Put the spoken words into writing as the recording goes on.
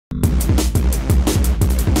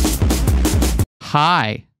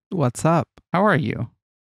Hi. What's up? How are you?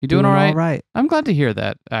 You doing all right? All right. I'm glad to hear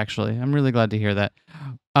that, actually. I'm really glad to hear that.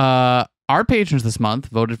 Our patrons this month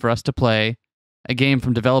voted for us to play a game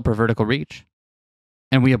from developer Vertical Reach.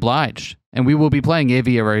 And we obliged. And we will be playing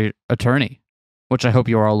Aviary Attorney, which I hope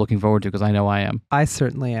you are all looking forward to, because I know I am. I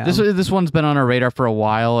certainly am. This one's been on our radar for a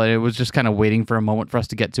while, and it was just kind of waiting for a moment for us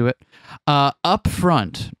to get to it. Up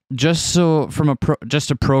front, just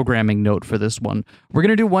a programming note for this one, we're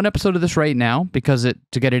gonna do one episode of this right now because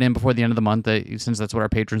to get it in before the end of the month, since that's what our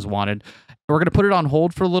patrons wanted. We're gonna put it on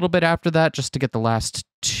hold for a little bit after that, just to get the last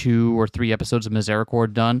 2 or 3 episodes of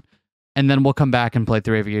Misericord done, and then we'll come back and play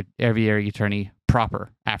through Aviary Attorney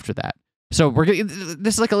proper after that. So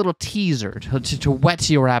this is like a little teaser to whet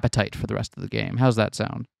your appetite for the rest of the game. How's that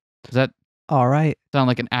sound? Does that all right? Sound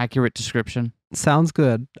like an accurate description? Sounds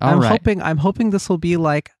good. I'm hoping this will be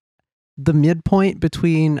like the midpoint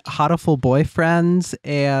between Hatoful Boyfriends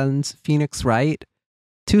and Phoenix Wright,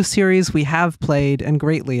 2 series we have played and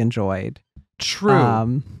greatly enjoyed.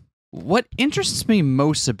 True. What interests me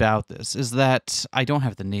most about this is that I don't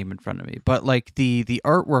have the name in front of me, but like the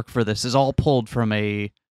artwork for this is all pulled from a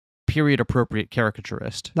period-appropriate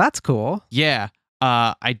caricaturist. That's cool. Yeah.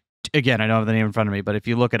 I don't have the name in front of me, but if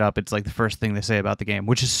you look it up, it's like the first thing they say about the game,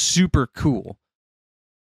 which is super cool.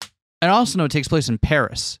 I also know it takes place in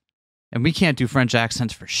Paris, and we can't do French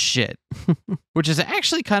accents for shit, which is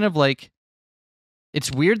actually kind of like, it's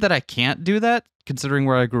weird that I can't do that, considering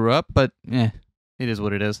where I grew up, but it is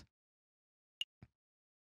what it is.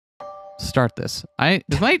 Start this.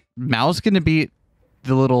 Is my mouse going to be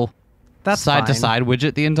the little side-to-side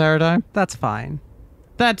widget the entire time? That's fine.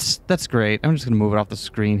 That's great. I'm just going to move it off the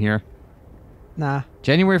screen here. Nah.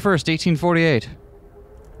 January 1st, 1848.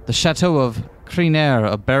 The Chateau of Criner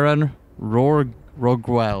of Baron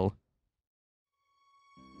Roguel.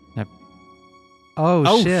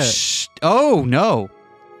 Oh, shit. Oh, no.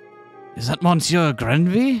 Is that Monsieur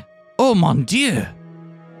Grenville? Oh, mon Dieu.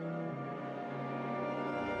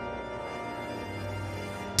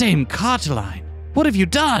 Dame Carteline, what have you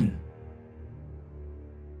done?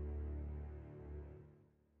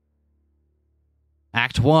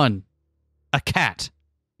 Act 1. A cat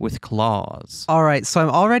with claws. All right, so I'm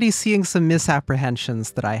already seeing some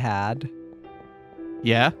misapprehensions that I had.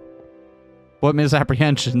 Yeah? What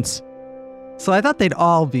misapprehensions? So I thought they'd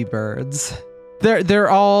all be birds. They're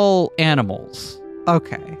all animals.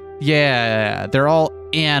 Okay. Yeah, they're all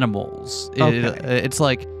animals. Okay. It's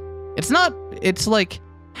like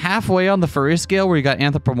halfway on the furry scale where you got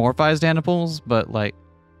anthropomorphized animals, but like...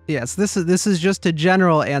 Yes, this is just a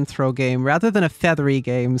general anthro game rather than a feathery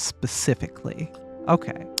game specifically.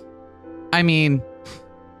 Okay. I mean,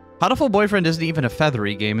 Hatoful Boyfriend isn't even a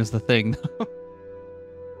feathery game is the thing.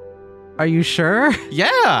 Are you sure?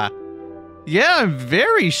 Yeah, I'm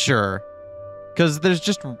very sure. Because there's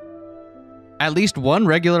just at least one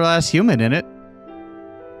regular-ass human in it.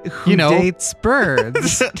 Who dates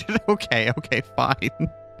birds. Okay, fine.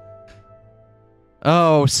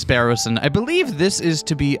 Oh, Sparrowson. I believe this is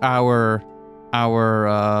to be our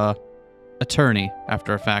attorney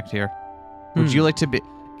after a fact here. Would you like to be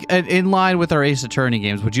in line with our Ace Attorney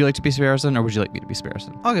games? Would you like to be Sparrowson, or would you like me to be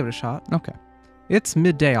Sparrowson? I'll give it a shot. Okay. It's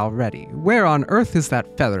midday already. Where on earth is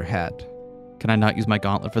that featherhead? Can I not use my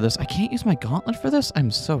gauntlet for this? I can't use my gauntlet for this?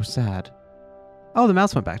 I'm so sad. Oh, the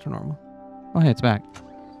mouse went back to normal. Oh, hey, it's back.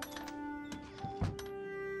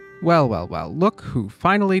 Well. Look who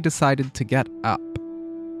finally decided to get up.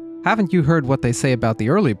 Haven't you heard what they say about the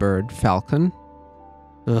early bird, Falcon?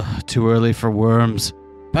 Ugh, too early for worms.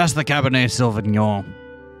 Pass the Cabernet Sauvignon.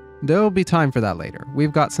 There'll be time for that later.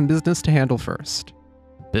 We've got some business to handle first.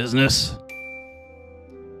 Business?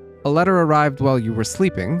 A letter arrived while you were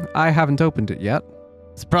sleeping. I haven't opened it yet.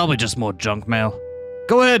 It's probably just more junk mail.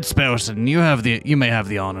 Go ahead, Sparrowson. You may have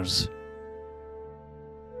the honors.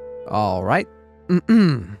 All right.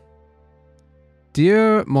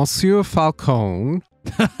 Dear Monsieur Falcon,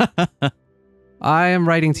 I am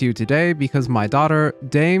writing to you today because my daughter,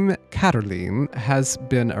 Dame Catteline, has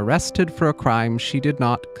been arrested for a crime she did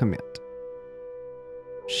not commit.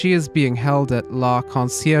 She is being held at La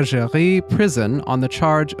Conciergerie prison on the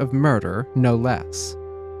charge of murder, no less.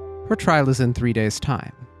 Her trial is in 3 days'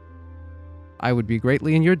 time. I would be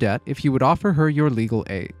greatly in your debt if you would offer her your legal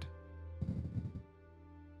aid.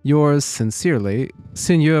 Yours sincerely,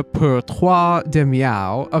 Seigneur Purrfect de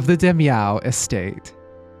Miao of the de Miao estate.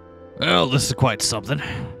 Well, this is quite something.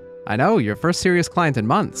 I know, your first serious client in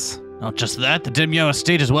months. Not just that, the de Miao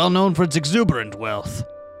estate is well known for its exuberant wealth.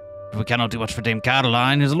 If we cannot do much for Dame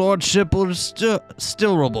Carteline, his lordship will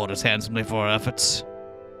still reward us handsomely for our efforts.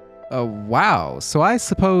 Wow. So I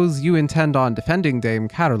suppose you intend on defending Dame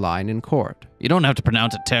Caroline in court. You don't have to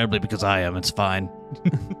pronounce it terribly because I am. It's fine.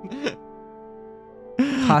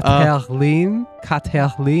 Caterline?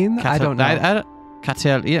 Caterline? I don't know.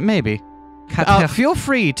 Yeah, maybe. Feel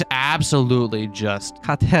free to absolutely just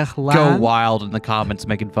Caterline? go wild in the comments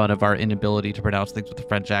making fun of our inability to pronounce things with a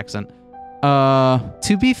French accent.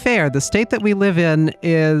 To be fair, the state that we live in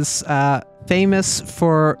is famous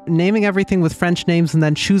for naming everything with French names and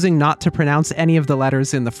then choosing not to pronounce any of the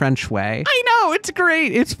letters in the French way. I know, it's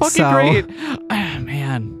great. It's fucking great.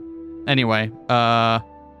 Man. Anyway,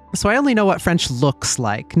 so I only know what French looks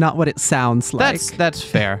like, not what it sounds like. That's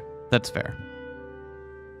fair. That's fair.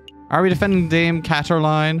 Are we defending Dame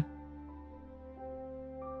Caroline?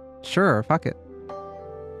 Sure, fuck it.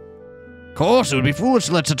 Of course, it would be foolish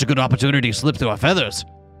to let such a good opportunity slip through our feathers.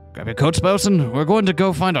 Grab your coat, Spousen. We're going to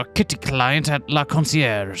go find our kitty client at La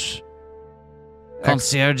Concierge.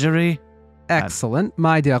 Conciergerie? Excellent.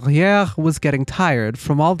 My derriere was getting tired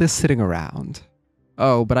from all this sitting around.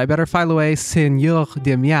 Oh, but I better file away Seigneur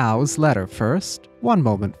de Miao's letter first. One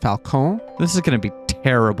moment, Falcon. This is going to be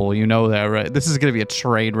terrible. You know that, right? This is going to be a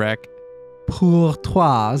train wreck. Pour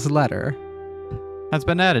toi's letter. Has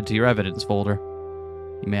been added to your evidence folder.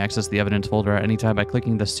 You may access the evidence folder at any time by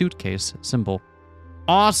clicking the suitcase symbol.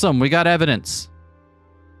 Awesome, we got evidence.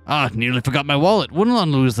 Nearly forgot my wallet. Wouldn't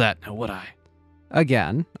want to lose that, now would I?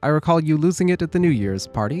 Again, I recall you losing it at the New Year's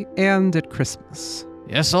party and at Christmas.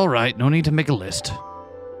 Yes, all right. No need to make a list.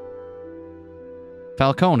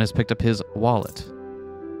 Falcone has picked up his wallet.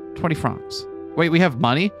 20 francs. Wait, we have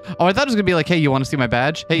money? Oh, I thought it was going to be like, hey, you want to see my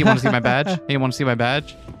badge? Hey, you want to see my badge? Hey, you want to see my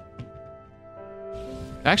badge?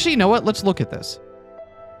 Actually, you know what? Let's look at this.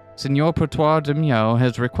 Signor Purrfect de Miao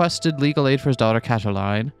has requested legal aid for his daughter,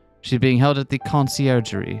 Caroline. She's being held at the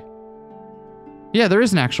conciergerie. Yeah, there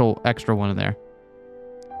is an actual extra one in there.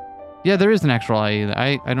 Yeah, there is an actual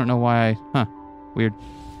I don't know why. Huh. Weird.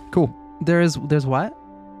 Cool. There's what?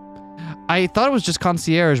 I thought it was just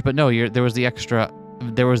concierge, but no, there was the extra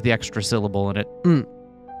syllable in it. Mm.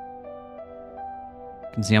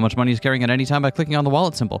 You can see how much money he's carrying at any time by clicking on the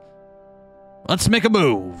wallet symbol. Let's make a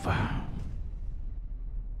move.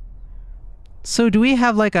 So do we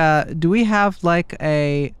have like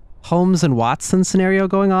a Holmes and Watson scenario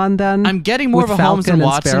going on then? I'm getting more of a Holmes and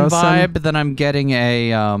Watson vibe than I'm getting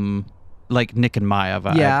a like Nick and Maya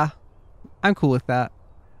vibe. Yeah. I'm cool with that.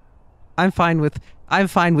 I'm fine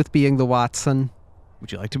with being the Watson.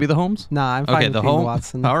 Would you like to be the Holmes? Nah, I'm fine with being the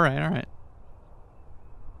Watson. All right.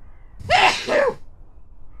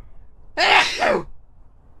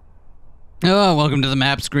 Oh, welcome to the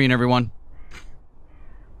map screen, everyone.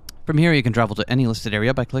 From here, you can travel to any listed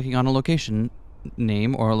area by clicking on a location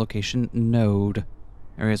name or a location node.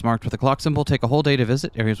 Areas marked with a clock symbol take a whole day to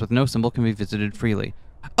visit. Areas with no symbol can be visited freely.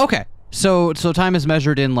 Okay, so time is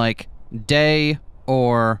measured in like day,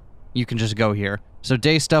 or you can just go here. So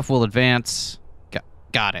day stuff will advance.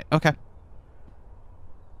 Got it. Okay.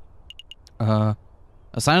 A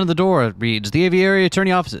sign on the door reads, the Aviary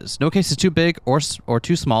Attorney offices. No case is too big or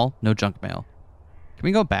too small. No junk mail. Can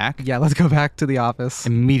we go back? Yeah, let's go back to the office.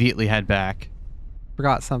 Immediately head back.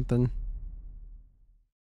 Forgot something.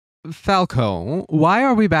 Falcone, why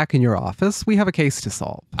are we back in your office? We have a case to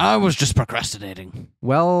solve. I was just procrastinating.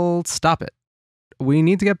 Well, stop it. We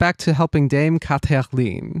need to get back to helping Dame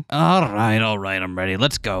Caroline. All right, I'm ready.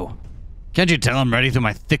 Let's go. Can't you tell I'm ready through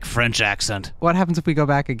my thick French accent? What happens if we go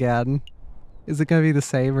back again? Is it going to be the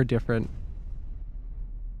same or different?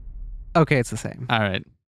 Okay, it's the same. All right.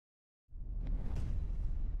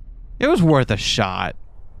 It was worth a shot.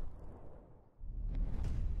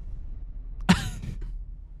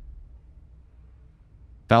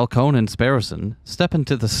 Falcone and Sparrowson step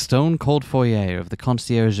into the stone-cold foyer of the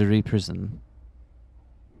conciergerie prison.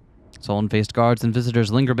 Sullen-faced guards and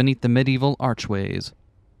visitors linger beneath the medieval archways.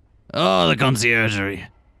 Oh, the conciergerie.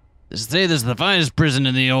 They say this is the finest prison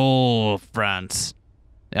in the old France.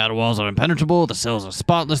 The outer walls are impenetrable, the cells are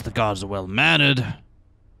spotless, the guards are well-mannered.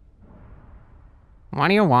 What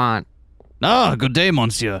do you want? Ah, good day,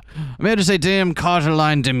 monsieur. I'm here to say Dame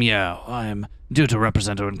Caroline de Miao. I am due to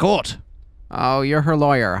represent her in court. Oh, you're her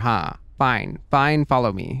lawyer, huh? Fine,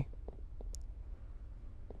 follow me.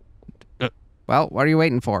 Well, what are you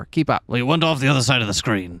waiting for? Keep up. Well, you went off the other side of the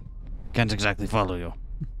screen. Can't exactly follow you.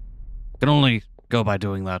 Can only go by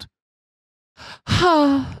doing that.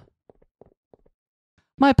 My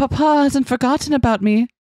papa hasn't forgotten about me,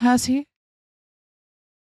 has he?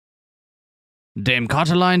 Dame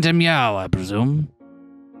Caroline de Miao, I presume.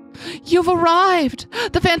 You've arrived!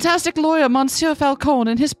 The fantastic lawyer, Monsieur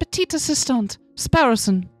Falcone, and his petite assistant,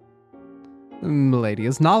 Sparrowson. Milady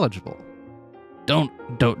is knowledgeable. Don't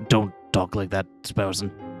talk like that,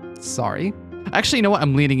 Sparrowson. Sorry. Actually, you know what?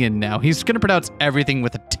 I'm leaning in now. He's going to pronounce everything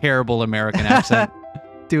with a terrible American accent.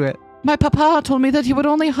 Do it. My papa told me that he would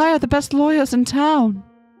only hire the best lawyers in town.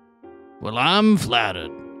 Well, I'm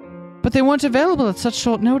flattered. But they weren't available at such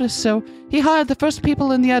short notice, so he hired the first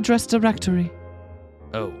people in the address directory.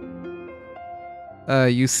 Oh.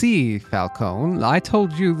 You see, Falcone, I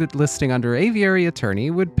told you that listing under Aviary Attorney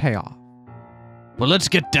would pay off. Well, let's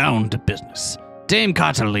get down to business. Dame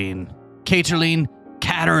Catterline,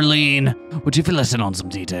 would you fill us in on some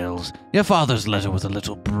details? Your father's letter was a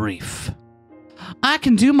little brief. I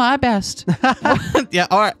can do my best. Yeah,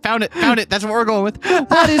 all right, found it. That's what we're going with.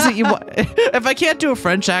 What is it you want? If I can't do a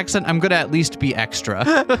French accent, I'm going to at least be extra.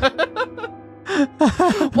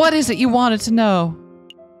 What is it you wanted to know?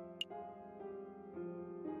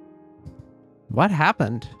 What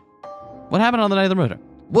happened? What happened on the night of the murder?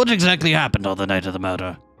 What exactly happened on the night of the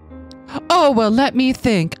murder? Oh, well, let me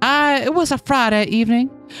think. It was a Friday evening.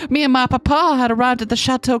 Me and my papa had arrived at the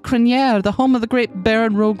Chateau Crinière, the home of the great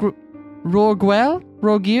Baron Rorguil?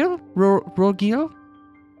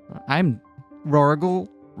 I'm Rorgal?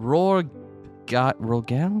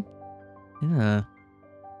 Rorgal? Yeah.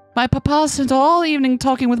 My papa spent all evening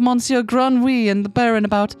talking with Monsieur Granouille and the Baron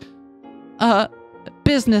about,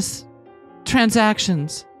 business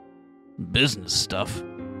transactions. Business stuff.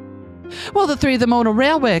 Well, the three of them own a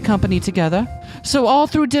railway company together, so all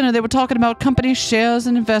through dinner they were talking about company shares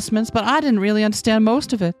and investments, but I didn't really understand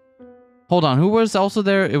most of it. Hold on, who was also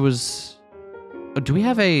there? It was... do we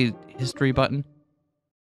have a history button?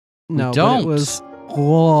 No, don't. But it was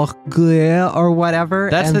Rorgal or whatever.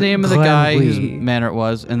 That's and the name of the guy whose Granouille. manor it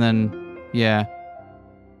was, and then, yeah.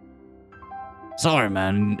 Sorry,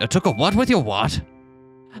 man. I took a what with your what?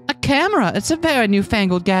 A camera. It's a very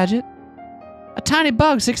newfangled gadget. A tiny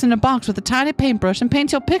bug sticks in a box with a tiny paintbrush and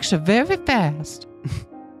paints your picture very fast.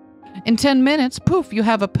 In 10 minutes, poof, you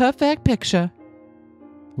have a perfect picture.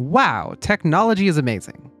 Wow, technology is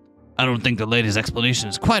amazing. I don't think the lady's explanation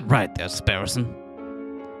is quite right there, Sparrowson.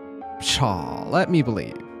 Pshaw, let me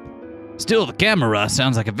believe. Still, the camera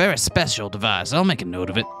sounds like a very special device. I'll make a note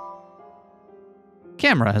of it.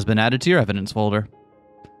 Camera has been added to your evidence folder.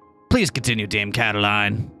 Please continue, Dame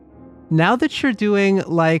Cataline. Now that you're doing,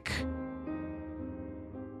 like,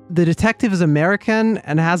 the detective is American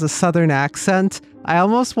and has a southern accent, I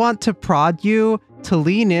almost want to prod you to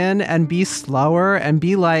lean in and be slower and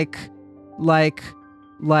be like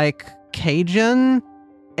Cajun,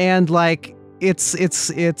 and like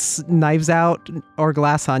it's Knives Out or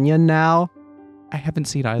Glass Onion now. I haven't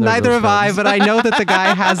seen either. Neither of those have I, films. but I know that the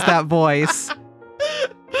guy has that voice.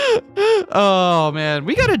 Oh man,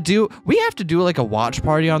 we have to do like a watch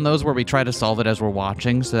party on those where we try to solve it as we're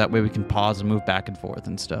watching, so that way we can pause and move back and forth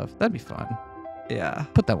and stuff. That'd be fun. Yeah.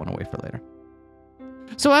 Put that one away for later.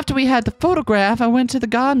 So after we had the photograph, I went to the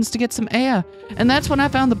gardens to get some air, and that's when I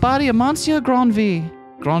found the body of Monsieur Granouille.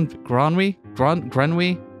 Granouille?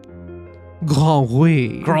 Granouille.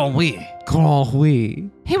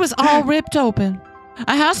 He was all ripped open.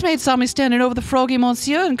 A housemaid saw me standing over the froggy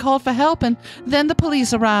monsieur and called for help, and then the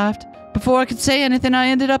police arrived. Before I could say anything, I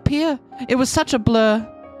ended up here. It was such a blur.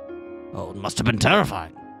 Oh, it must have been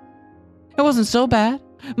terrifying. It wasn't so bad.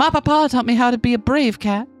 My papa taught me how to be a brave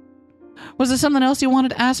cat. Was there something else you wanted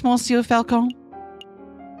to ask Monsieur Falcon?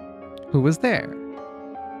 Who was there?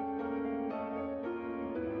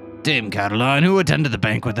 Dame Cataline, who attended the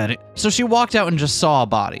banquet that So she walked out and just saw a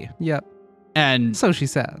body. Yep. And So she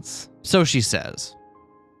says. so she says.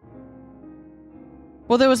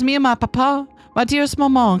 Well, there was me and my papa. My dearest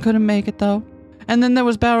maman couldn't make it, though. And then there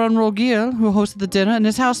was Baron Rorguil, who hosted the dinner, and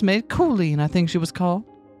his housemaid, Colleen, I think she was called.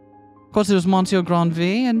 Of course, there was Monsieur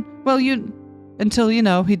Granouille, and, well, until,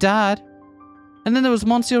 he died. And then there was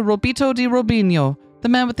Monsieur Robito di Robinho, the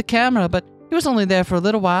man with the camera, but he was only there for a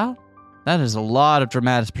little while. That is a lot of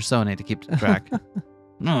dramatis personae to keep track.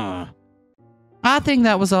 I think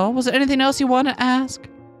that was all. Was there anything else you want to ask?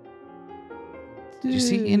 Did you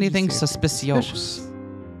see anything suspicious?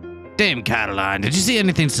 Dame Cataline, did you see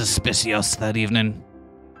anything suspicious that evening?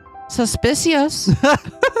 Suspicious?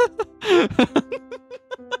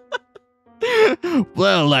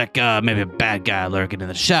 Well, like maybe a bad guy lurking in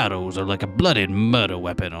the shadows, or like a bloody murder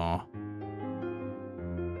weapon, or...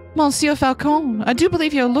 Monsieur Falcon, I do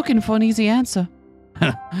believe you're looking for an easy answer.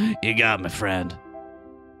 You got me, friend.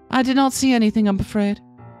 I did not see anything, I'm afraid.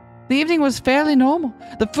 The evening was fairly normal.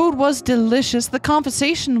 The food was delicious. The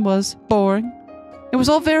conversation was boring. It was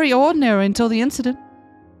all very ordinary until the incident.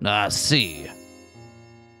 I see.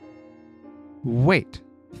 Wait.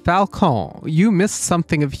 Falcon, you missed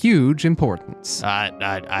something of huge importance.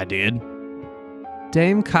 I did.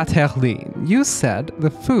 Dame Catherine, you said the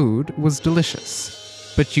food was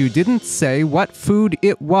delicious, but you didn't say what food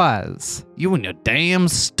it was. You and your damn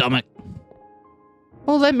stomach.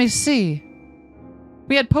 Well, let me see.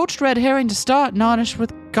 We had poached red herring to start, garnished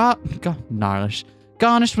with garlic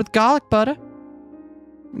butter,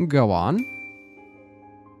 Go on.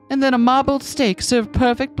 and then a marbled steak served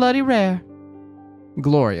perfect bloody rare.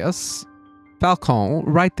 Glorious. Falcon,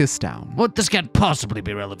 write this down. What? This can't possibly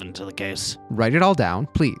be relevant to the case. Write it all down,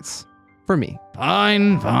 please. For me.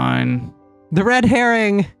 Fine, fine. The red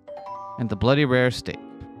herring! And the bloody rare steak.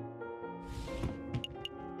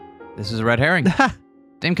 This is a red herring.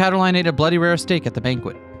 Dame Caroline ate a bloody rare steak at the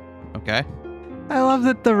banquet. Okay. I love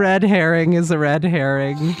that the red herring is a red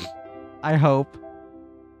herring. I hope.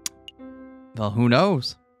 Well, who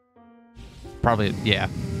knows? Probably, yeah.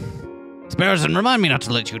 Sparrowson, remind me not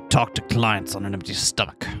to let you talk to clients on an empty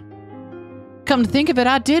stomach. Come to think of it,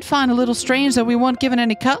 I did find a little strange that we weren't given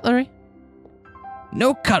any cutlery.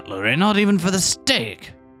 No cutlery, not even for the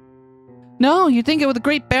steak. No, you'd think it were the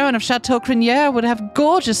great Baron of Chateau Criniere would have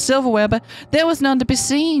gorgeous silverware, but there was none to be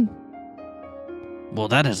seen. Well,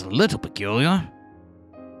 that is a little peculiar.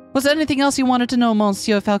 Was there anything else you wanted to know,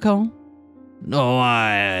 Monsieur Falcon? No,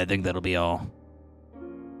 I think that'll be all.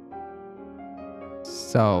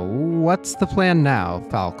 So, what's the plan now,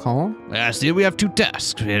 Falcon? I see we have two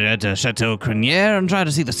tasks. We're at Chateau Criniere and try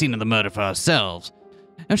to see the scene of the murder for ourselves.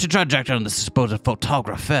 And we should try to track down the supposed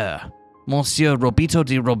photographer, Monsieur Robito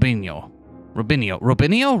di Robinho.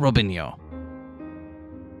 Robinho?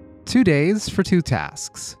 2 days for 2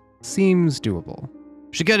 tasks. Seems doable.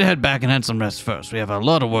 Should get head back and have some rest first. We have a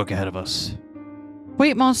lot of work ahead of us.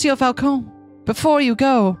 Wait, Monsieur Falcon, before you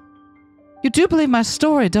go, you do believe my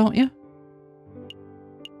story, don't you?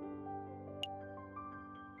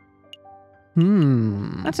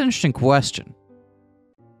 That's an interesting question.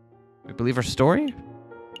 We believe her story?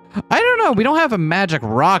 I don't know. We don't have a magic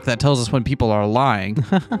rock that tells us when people are lying.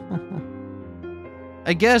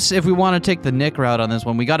 I guess if we want to take the Nick route on this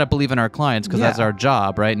one, we got to believe in our clients because that's Yeah. our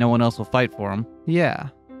job, right? No one else will fight for them. Yeah.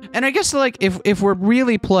 And I guess like if we're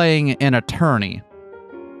really playing an attorney,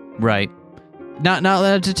 right? Not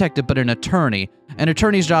a detective, but an attorney. An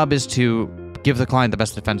attorney's job is to give the client the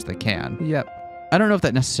best defense they can. Yep. I don't know if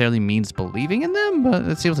that necessarily means believing in them, but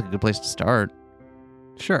it seems like a good place to start.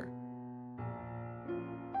 Sure.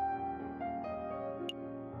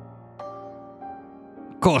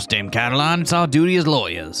 Of course, Dame Catalan, it's our duty as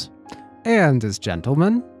lawyers. And as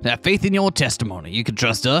gentlemen. Have faith in your testimony. You can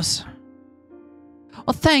trust us.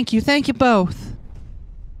 Well, thank you both.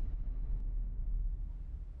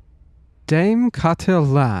 Dame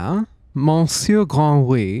Catelin, Monsieur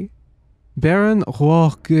Grandry, Baron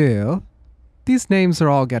Rourgueil. These names are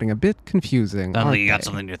all getting a bit confusing, Sounds aren't like you got they?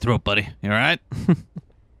 something in your throat, buddy. You alright?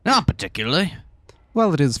 Not particularly.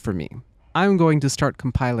 Well, it is for me. I'm going to start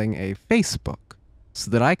compiling a Facebook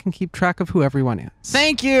so that I can keep track of who everyone is.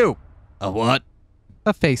 Thank you! A what?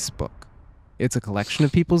 A Facebook. It's a collection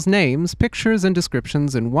of people's names, pictures, and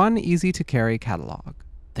descriptions in one easy-to-carry catalog.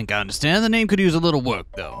 Think I understand. The name could use a little work,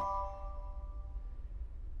 though.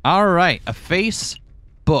 All right, a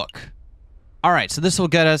Facebook. All right, so this will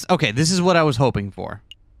get us... Okay, this is what I was hoping for.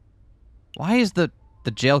 Why is the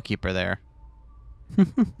jailkeeper there?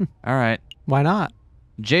 All right. Why not?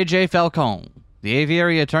 J.J. Falcon, the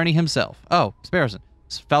aviary attorney himself. Oh, Sparrowson.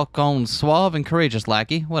 Falcon's suave and courageous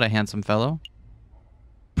lackey. What a handsome fellow.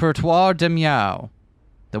 Purrfect de Miao,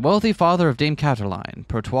 the wealthy father of Dame Caroline.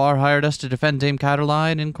 Purrfect hired us to defend Dame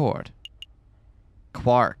Caroline in court.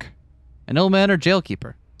 Quark, an ill-mannered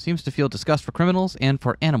jailkeeper. Seems to feel disgust for criminals and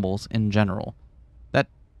for animals in general. That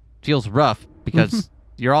feels rough because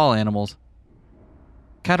you're all animals.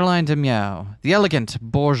 Caroline de Miao, the elegant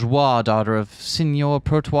bourgeois daughter of Signor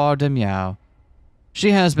Purrfect de Miao.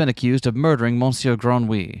 She has been accused of murdering Monsieur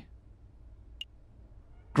Granwy.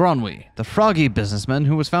 Granwy, the froggy businessman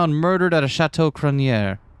who was found murdered at a Chateau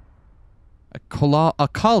Criniere. A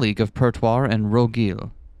colleague of Purrfect and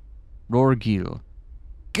Rourgueil.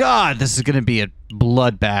 God, this is going to be a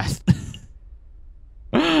bloodbath.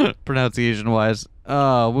 Pronunciation-wise.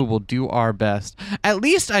 We will do our best. At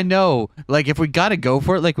least I know, like, if we got to go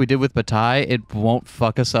for it like we did with Bataille, it won't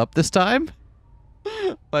fuck us up this time.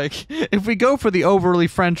 Like, if we go for the overly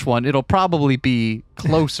French one, it'll probably be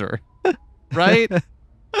closer. Right?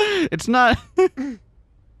 It's not...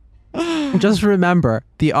 Just remember,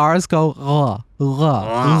 the R's go r,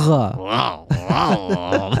 r.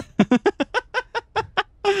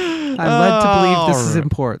 I'm led to believe this is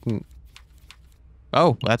important.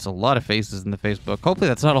 Oh, that's a lot of faces in the Facebook. Hopefully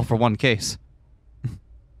that's not all for one case.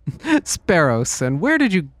 Sparrowson, where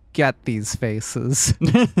did you get these faces?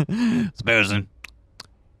 Sparrowson,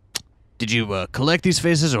 Did you collect these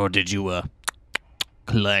faces, or did you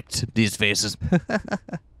collect these faces?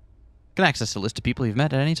 Can access a list of people you've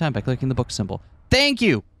met at any time by clicking the book symbol. Thank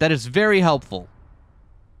you! That is very helpful.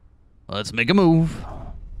 Let's make a move.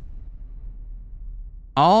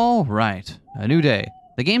 All right. A new day.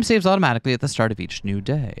 The game saves automatically at the start of each new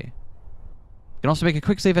day. You can also make a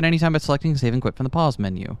quick save at any time by selecting Save and Quit from the pause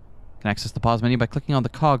menu. You can access the pause menu by clicking on the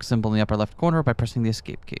cog symbol in the upper left corner or by pressing the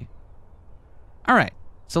escape key. All right.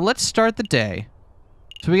 So let's start the day.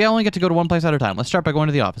 So we only get to go to one place at a time. Let's start by going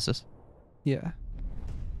to the offices. Yeah.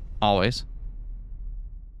 Always.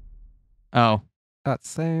 Oh. That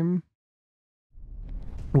same.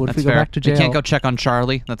 What if That's we go fair. back to jail? We can't go check on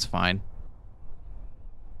Charlie. That's fine.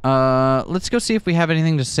 Let's go see if we have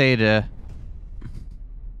anything to say to...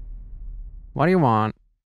 What do you want?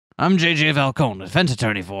 I'm J.J. Falcone, defense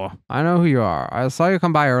attorney for. I know who you are. I saw you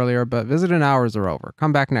come by earlier, but visiting hours are over.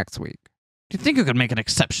 Come back next week. Do you think you could make an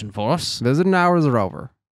exception for us? Visiting hours are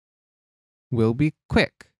over. We'll be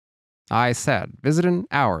quick. I said, visiting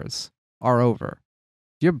hours are over.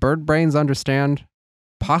 Do your bird brains understand?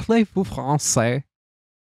 Parlez-vous français?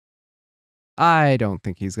 I don't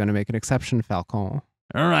think he's going to make an exception, Falcon.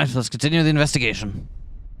 All right, let's continue the investigation.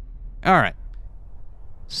 All right.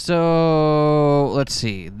 So, let's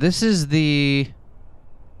see. This is the...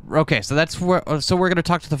 Okay, so that's where... So we're going to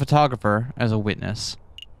talk to the photographer as a witness.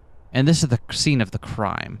 And this is the scene of the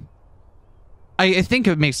crime. I think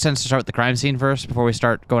it makes sense to start with the crime scene first before we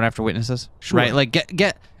start going after witnesses. Sure. Right? Like,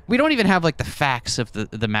 get... We don't even have, like, the facts of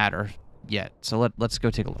the matter yet. So let's go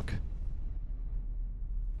take a look.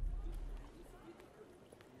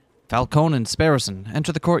 Falcone and Sparrowson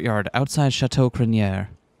enter the courtyard outside Chateau Criniere.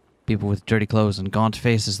 People with dirty clothes and gaunt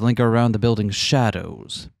faces linger around the building's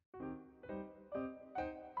shadows.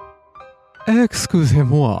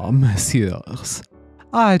 Excusez-moi, messieurs.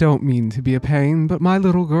 I don't mean to be a pain, but my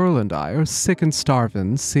little girl and I are sick and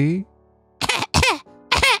starving, see?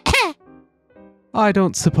 I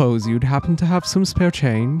don't suppose you'd happen to have some spare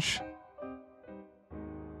change?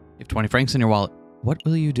 You have 20 francs in your wallet. What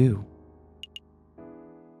will you do?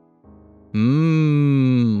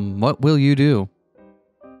 What will you do?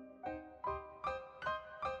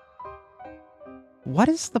 What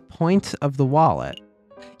is the point of the wallet?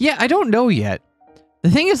 Yeah, I don't know yet.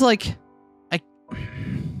 The thing is, like,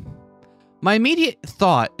 my immediate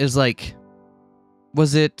thought is, like,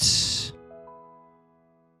 was it...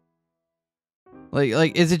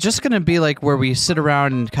 Like, is it just gonna be, like, where we sit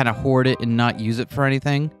around and kind of hoard it and not use it for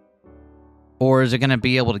anything? Or is it gonna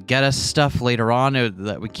be able to get us stuff later on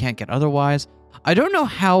that we can't get otherwise? I don't know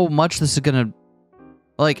how much this is gonna...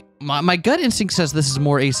 Like, my gut instinct says this is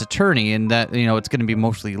more Ace Attorney and that, you know, it's gonna be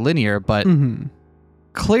mostly linear, but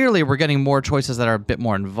clearly we're getting more choices that are a bit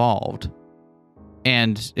more involved.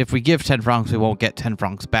 And if we give 10 francs, we won't get 10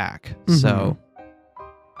 francs back. So,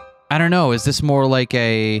 I don't know. Is this more like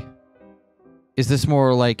a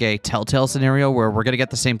Telltale scenario where we're going to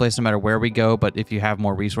get the same place no matter where we go, but if you have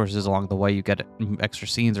more resources along the way, you get extra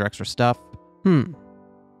scenes or extra stuff?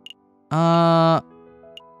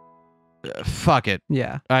 Fuck it.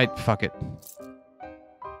 Yeah. Fuck it.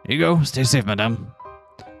 Here you go. Stay safe, madame.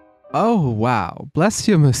 Oh, wow. Bless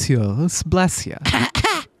you, messieurs. Bless you.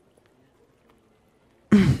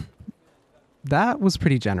 That was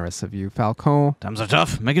pretty generous of you, Falcon. Times are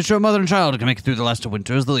tough. Making sure mother and child can make it through the last of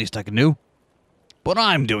winter is the least I can do. What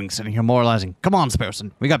I'm doing sitting here moralizing. Come on,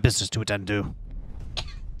 Sparrowson. We got business to attend to.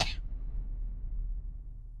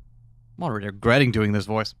 I'm already regretting doing this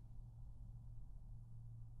voice.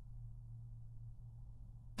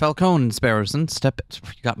 Falcone and Sparrowson,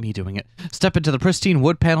 you got me doing it. Step into the pristine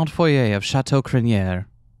wood-paneled foyer of Chateau Criniere.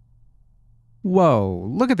 Whoa,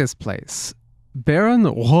 look at this place. Baron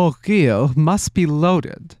Rogier must be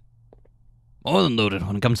loaded. More than loaded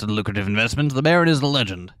when it comes to the lucrative investments. The Baron is a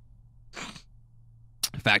legend.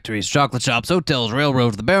 Factories, chocolate shops, hotels,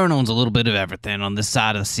 railroads. The Baron owns a little bit of everything on this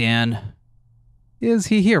side of the Seine. Is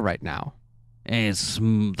he here right now? He's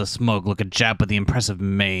the smug-looking chap with the impressive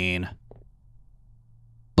mane.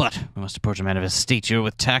 But we must approach a man of his stature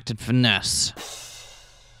with tact and finesse.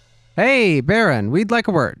 Hey, Baron, we'd like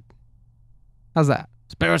a word. How's that?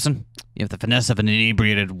 Sparrowson, you have the finesse of an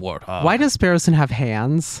inebriated warthog. Why does Sparrowson have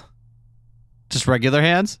hands? Just regular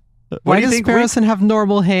hands? Why does Sparrowson have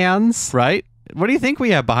normal hands? Right? What do you think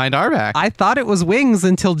we have behind our back? I thought it was wings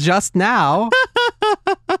until just now.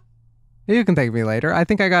 You can thank me later. I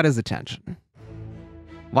think I got his attention.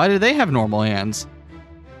 Why do they have normal hands?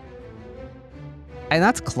 And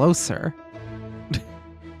that's closer.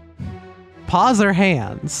 Paws are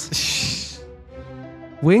hands.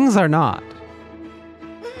 Wings are not.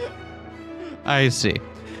 I see.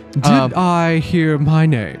 Did I hear my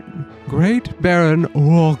name? Great Baron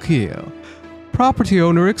Rogier, property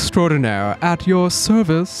owner extraordinaire, at your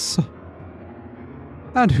service.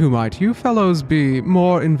 And who might you fellows be,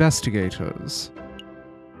 more investigators?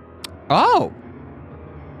 Oh.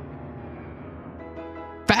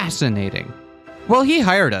 Fascinating. Well, he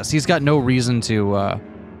hired us. He's got no reason to,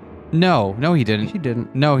 No, he didn't. He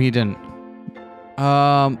didn't. No, he didn't.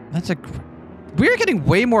 We're getting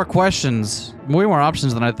way more questions, way more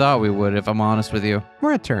options than I thought we would, if I'm honest with you.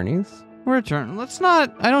 We're attorneys. I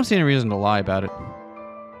don't see any reason to lie about it.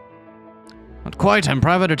 Not quite. I'm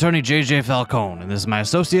Private Attorney J.J. Falcone, and this is my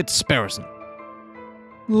associate, Sparrison.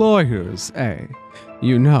 Lawyers, eh?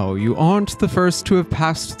 You know, you aren't the first to have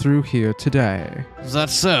passed through here today. Is that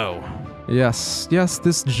so? Yes,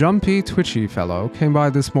 this jumpy, twitchy fellow came by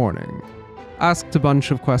this morning. Asked a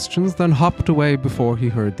bunch of questions, then hopped away before he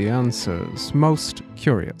heard the answers. Most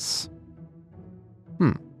curious.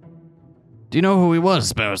 Do you know who he was,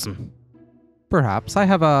 Sparrison? Perhaps. I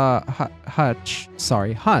have a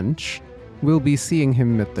hunch. We'll be seeing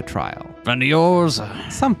him at the trial. Friend of yours?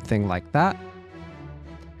 Something like that.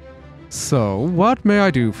 So, what may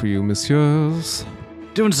I do for you, messieurs?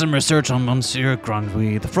 Doing some research on Monsieur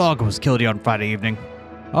Grandville, the frog who was killed here on Friday evening.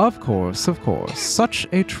 Of course. Such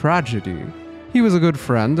a tragedy. He was a good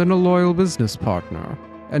friend and a loyal business partner,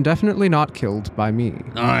 and definitely not killed by me.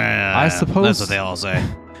 Oh, yeah. I suppose- That's what they all say.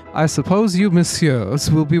 I suppose you messieurs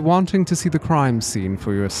will be wanting to see the crime scene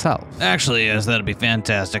for yourself. Actually, yes, that'd be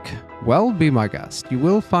fantastic. Well, be my guest. You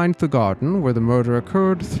will find the garden where the murder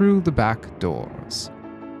occurred through the back doors.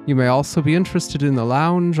 You may also be interested in the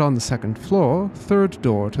lounge on the second floor, third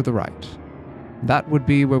door to the right. That would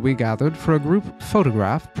be where we gathered for a group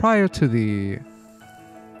photograph prior to the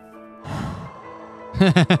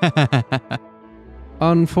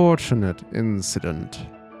unfortunate incident.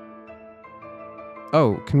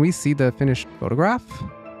 Oh, can we see the finished photograph?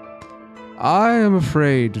 I am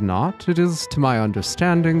afraid not. It is to my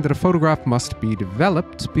understanding that a photograph must be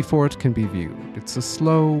developed before it can be viewed. It's a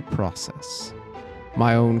slow process.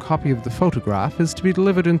 My own copy of the photograph is to be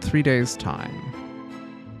delivered in 3 days' time.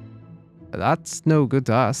 That's no good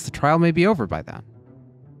to us. The trial may be over by then.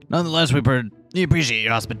 Nonetheless, we appreciate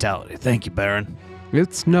your hospitality. Thank you, Baron.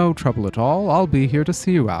 It's no trouble at all. I'll be here to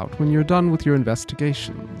see you out when you're done with your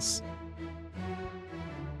investigations.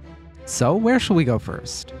 So, where shall we go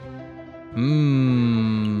first?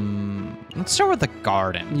 Let's start with the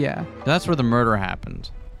garden. Yeah. That's where the murder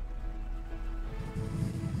happened.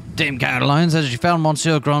 Dame Caroline says she found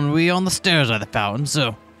Monsieur Grandville on the stairs by the fountain,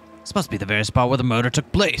 so this must be the very spot where the murder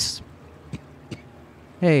took place.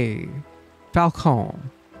 Hey, Falcone,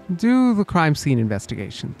 do the crime scene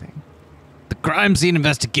investigation thing. The crime scene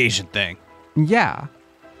investigation thing. Yeah.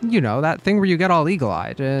 You know, that thing where you get all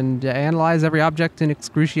eagle-eyed and analyze every object in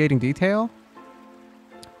excruciating detail?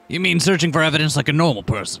 You mean searching for evidence like a normal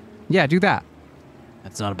person? Yeah, do that.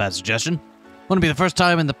 That's not a bad suggestion. Wouldn't be the first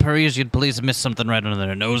time in the Parisian police have missed something right under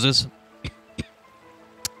their noses.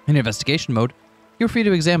 In investigation mode, you're free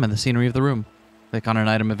to examine the scenery of the room. Click on an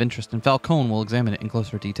item of interest and Falcone will examine it in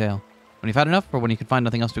closer detail. When you've had enough, or when you can find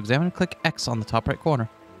nothing else to examine, click X on the top right corner.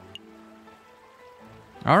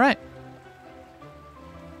 Alright.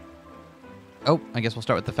 Oh, I guess we'll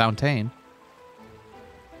start with the fountain.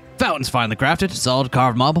 Fountain's finely crafted, solid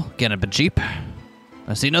carved marble, can't have been cheap.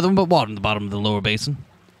 I see nothing but water in the bottom of the lower basin.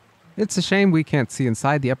 It's a shame we can't see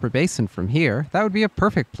inside the upper basin from here. That would be a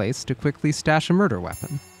perfect place to quickly stash a murder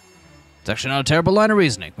weapon. It's actually not a terrible line of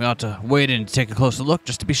reasoning. We ought to wait in to take a closer look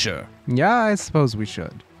just to be sure. Yeah, I suppose we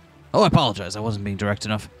should. Oh, I apologize. I wasn't being direct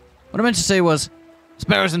enough. What I meant to say was,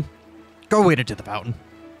 Sparrison, go wade into the fountain,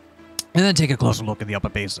 and then take a closer look at the upper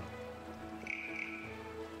basin.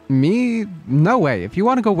 Me? No way. If you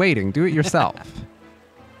want to go wading, do it yourself.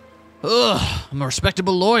 Ugh, I'm a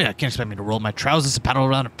respectable lawyer. Can't expect me to roll my trousers and paddle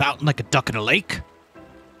around a fountain like a duck in a lake.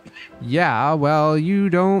 Yeah, well, you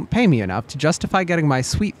don't pay me enough to justify getting my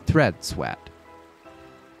sweet threads wet.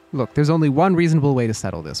 Look, there's only one reasonable way to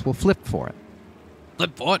settle this. We'll flip for it.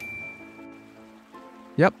 Flip for it.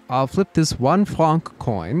 Yep, I'll flip this 1 franc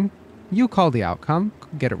coin. You call the outcome,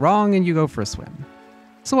 get it wrong, and you go for a swim.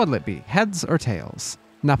 So what'll it be? Heads or tails?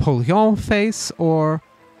 Napoleon face or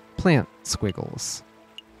plant squiggles?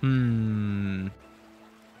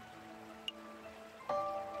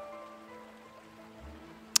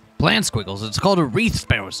 Plant squiggles. It's called a wreath,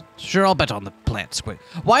 Sparrison. Sure, I'll bet on the plant squig.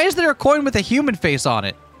 Why is there a coin with a human face on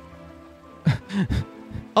it?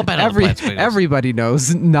 I'll bet on the plant squiggles. Everybody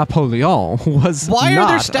knows Napoleon was Why are not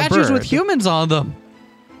there a statues with bird. humans on them?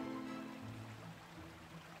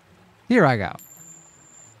 Here I go.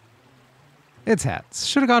 It's heads.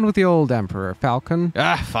 Should have gone with the old Emperor, Falcon.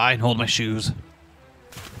 Ah, fine. Hold my shoes.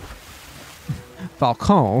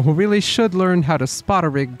 Falcon, who really should learn how to spot a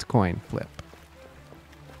rigged coin flip.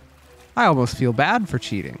 I almost feel bad for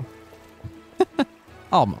cheating.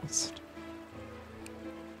 Almost.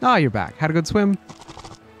 Ah, you're back. Had a good swim?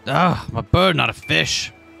 Ah, I'm a bird, not a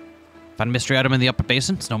fish. Found a mystery item in the upper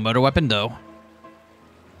basin. It's no murder weapon, though.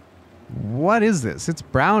 What is this? It's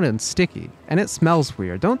brown and sticky, and it smells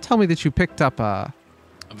weird. Don't tell me that you picked up a...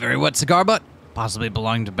 A very wet cigar butt, possibly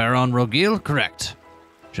belonging to Baron Rogil, correct.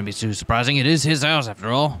 Shouldn't be too surprising, it is his house after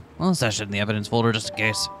all. Well, stash it in the evidence folder just in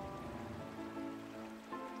case.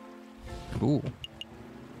 Cool.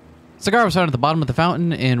 Cigar was found at the bottom of the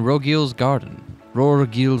fountain in Rogil's garden.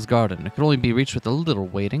 Rogil's garden. It could only be reached with a little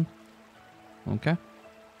waiting. Okay.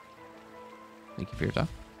 Thank you for your time.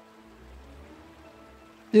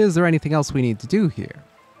 Is there anything else we need to do here?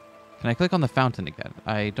 Can I click on the fountain again?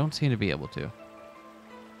 I don't seem to be able to.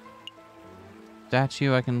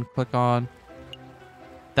 Statue I can click on.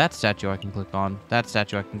 That statue I can click on. That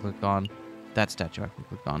statue I can click on. That statue I can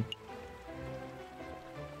click on.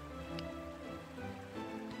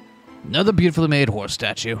 Another beautifully made horse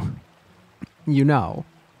statue. You know,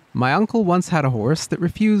 my uncle once had a horse that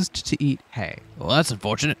refused to eat hay. Well, that's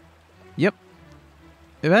unfortunate. Yep.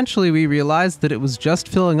 Eventually we realized that it was just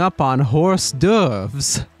filling up on horse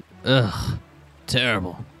doves. Ugh.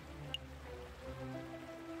 Terrible.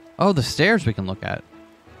 Oh, the stairs we can look at.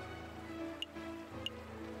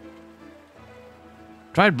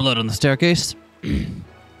 Dried blood on the staircase.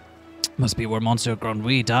 Must be where Monsieur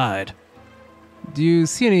Grenouille died. Do you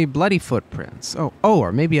see any bloody footprints? Oh,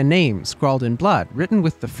 or maybe a name scrawled in blood, written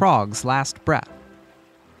with the frog's last breath.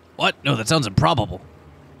 What? No, that sounds improbable.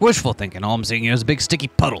 Wishful thinking. All I'm seeing here is a big sticky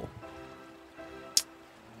puddle.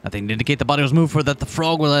 Nothing to indicate the body was moved, for that the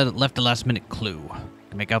frog left a last-minute clue.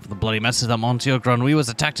 To make up for the bloody messes that Monsieur Grenouille was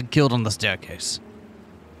attacked and killed on the staircase.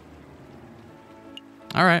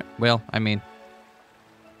 All right. Well, I mean,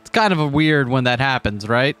 it's kind of a weird when that happens,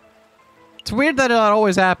 right? It's weird that it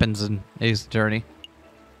always happens in Ace Attorney.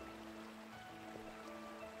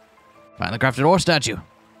 Finally crafted horse statue.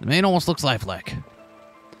 The mane almost looks lifelike.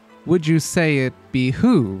 Would you say it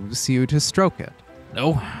behooves you to stroke it?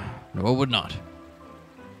 No, it would not.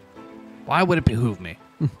 Why would it behoove me?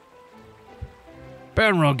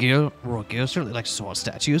 Baron Rogil certainly likes horse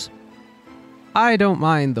statues. I don't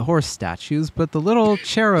mind the horse statues, but the little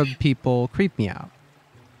cherub people creep me out.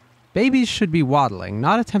 Babies should be waddling,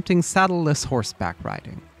 not attempting saddleless horseback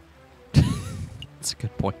riding. That's a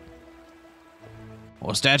good point.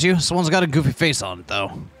 Horse statue? Someone's got a goofy face on it,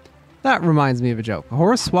 though. That reminds me of a joke. A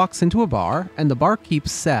horse walks into a bar, and the barkeep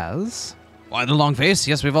says... Why the long face?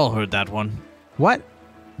 Yes, we've all heard that one. What?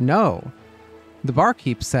 No. The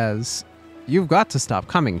barkeep says, "You've got to stop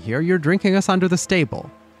coming here. You're drinking us under the stable."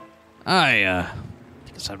 I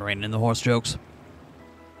think it's time to rein in the horse jokes.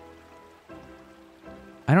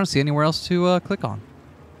 I don't see anywhere else to click on.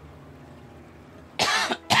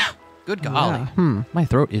 Good golly. Yeah, My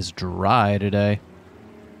throat is dry today.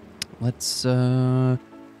 Let's, yeah,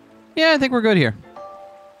 I think we're good here.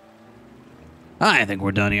 I think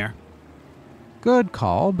we're done here. Good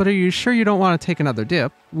call, but are you sure you don't want to take another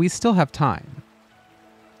dip? We still have time.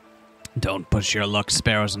 Don't push your luck,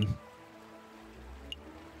 Sparrowson.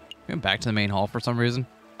 Going back to the main hall for some reason.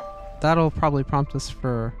 That'll probably prompt us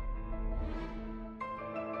for...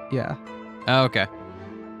 Yeah. Oh, okay.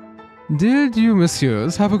 Did you,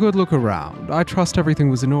 messieurs, have a good look around? I trust everything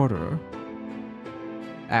was in order.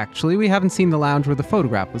 Actually, we haven't seen the lounge where the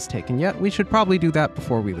photograph was taken yet. We should probably do that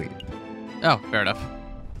before we leave. Oh, fair enough.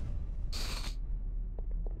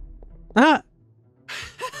 Ah!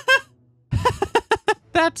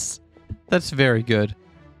 That's very good.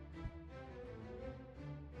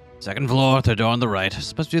 Second floor, third door on the right.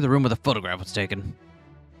 Supposed to be the room where the photograph was taken.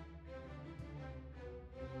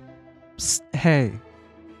 Psst, hey.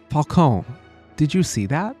 Falcon, did you see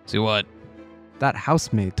that? See what? That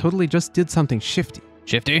housemaid totally just did something shifty.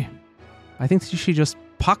 Shifty? I think she just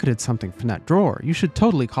pocketed something from that drawer. You should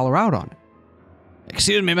totally call her out on it.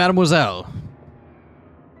 Excuse me, mademoiselle.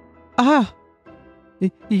 Ah!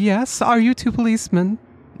 Yes, are you two policemen?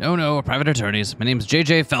 No, we're private attorneys. My name's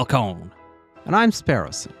J.J. Falcone. And I'm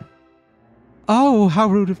Sparrowson. Oh, how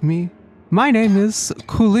rude of me. My name is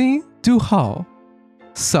Cooley Duhall.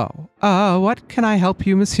 So, what can I help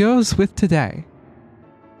you, messieurs, with today?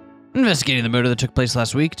 Investigating the murder that took place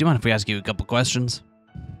last week. Do you mind if we ask you a couple questions?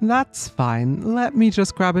 That's fine. Let me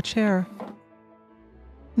just grab a chair.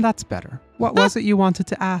 That's better. What was it you wanted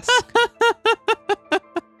to ask?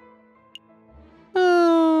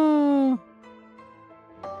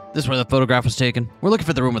 This is where the photograph was taken. We're looking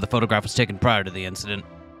for the room where the photograph was taken prior to the incident.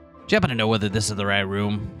 Do you happen to know whether this is the right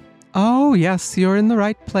room? Oh, yes, you're in the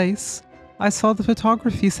right place. I saw the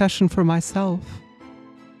photography session for myself.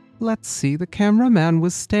 Let's see, the cameraman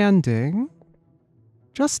was standing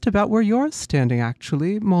just about where you're standing,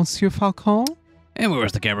 actually, Monsieur Falcon. And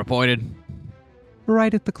where's the camera pointed?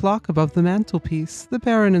 Right at the clock above the mantelpiece. The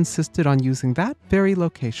Baron insisted on using that very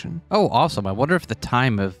location. Oh, awesome. I wonder if the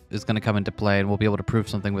time is going to come into play and we'll be able to prove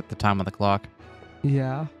something with the time on the clock.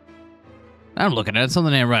 Yeah. I'm looking at it.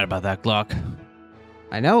 Something ain't right about that clock.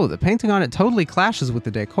 I know, the painting on it totally clashes with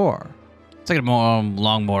the decor. It's like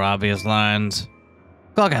along more obvious lines.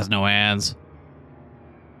 Clock has no hands.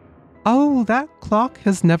 Oh, that clock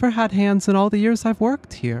has never had hands in all the years I've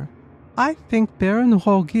worked here. I think Baron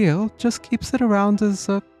Rogil just keeps it around as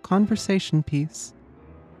a conversation piece.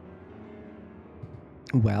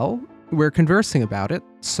 Well, we're conversing about it,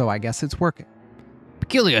 so I guess it's working.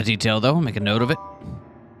 Peculiar detail, though. Make a note of it.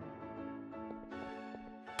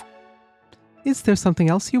 Is there something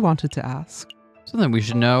else you wanted to ask? Something we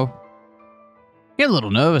should know. You got a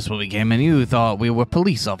little nervous when we came in. You thought we were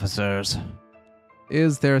police officers.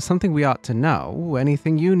 Is there something we ought to know?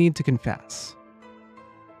 Anything you need to confess?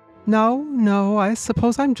 No, I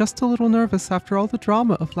suppose I'm just a little nervous after all the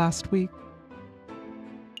drama of last week.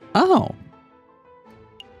 Oh.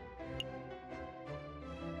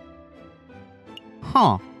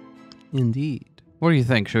 Huh. Indeed. What do you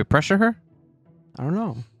think? Should we pressure her? I don't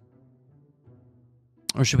know.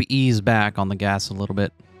 Or should we ease back on the gas a little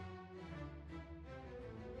bit?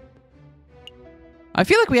 I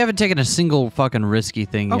feel like we haven't taken a single fucking risky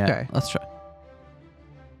thing yet. Okay. Let's try.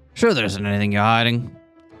 Sure there isn't anything you're hiding.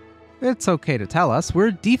 It's okay to tell us. We're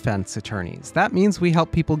defense attorneys. That means we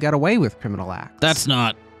help people get away with criminal acts. That's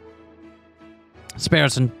not...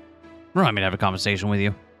 Sparrowson, remind me to have a conversation with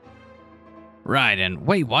you. Right, and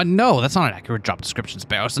wait, what? No, that's not an accurate job description,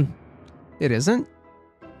 Sparrowson. It isn't?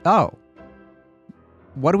 Oh.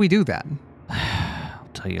 What do we do then? I'll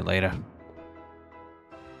tell you later.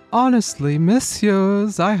 Honestly,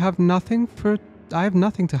 messieurs, I have nothing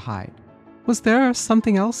to hide. Was there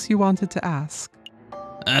something else you wanted to ask?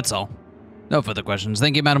 That's all. No further questions.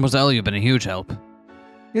 Thank you, mademoiselle. You've been a huge help.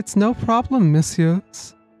 It's no problem,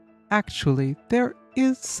 messieurs. Actually, there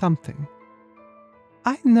is something.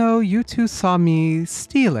 I know you two saw me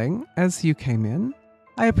stealing as you came in.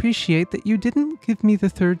 I appreciate that you didn't give me the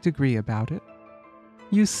third degree about it.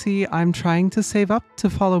 You see, I'm trying to save up to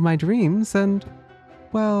follow my dreams and,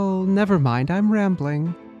 well, never mind, I'm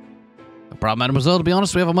rambling. No problem, mademoiselle. To be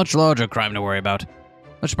honest, we have a much larger crime to worry about.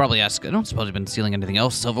 I should probably ask, I don't suppose you've been stealing anything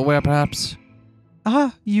else? Silverware, perhaps?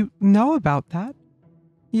 Ah, you know about that?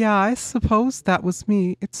 Yeah, I suppose that was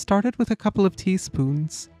me. It started with a couple of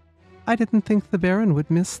teaspoons. I didn't think the Baron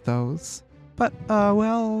would miss those. But,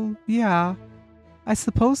 well, yeah. I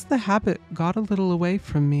suppose the habit got a little away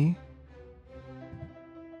from me.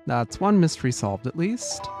 That's one mystery solved, at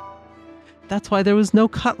least. That's why there was no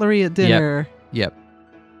cutlery at dinner. Yep.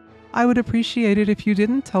 I would appreciate it if you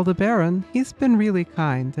didn't tell the Baron. He's been really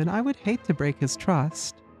kind, and I would hate to break his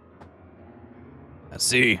trust. I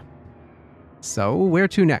see. So, where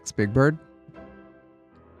to next, Big Bird?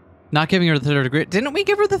 Not giving her the third degree. Didn't we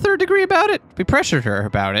give her the third degree about it? We pressured her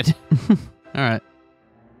about it. All right.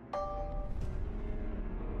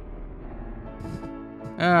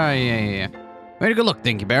 Yeah. Way to go look,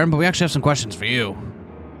 thank you, Baron, but we actually have some questions for you.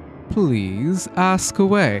 Please, ask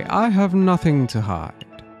away. I have nothing to hide.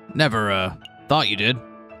 Never, thought you did.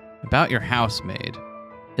 About your housemaid.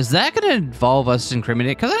 Is that going to involve us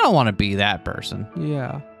incriminating? Because I don't want to be that person.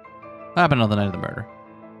 Yeah. What happened on the night of the murder?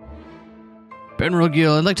 Baron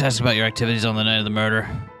Rogil, I'd like to ask about your activities on the night of the murder.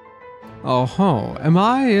 Oh ho, am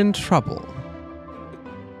I in trouble?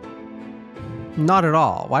 Not at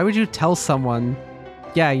all. Why would you tell someone,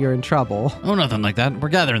 yeah, you're in trouble? Oh, nothing like that. We're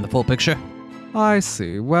gathering the full picture. I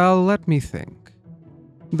see. Well, let me think.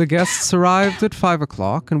 The guests arrived at 5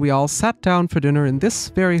 o'clock, and we all sat down for dinner in this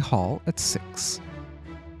very hall at 6.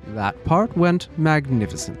 That part went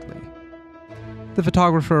magnificently. The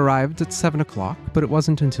photographer arrived at 7 o'clock, but it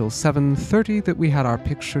wasn't until 7:30 that we had our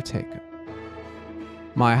picture taken.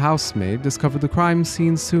 My housemaid discovered the crime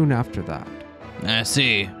scene soon after that. I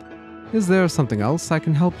see. Is there something else I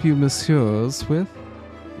can help you, messieurs, with?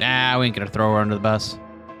 Nah, we ain't going to throw her under the bus.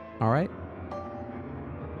 All right.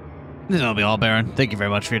 This'll be all, Baron. Thank you very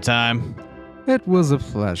much for your time. It was a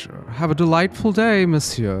pleasure. Have a delightful day,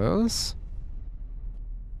 messieurs.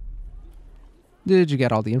 Did you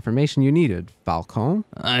get all the information you needed, Falcon?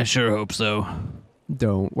 I sure hope so.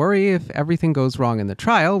 Don't worry, if everything goes wrong in the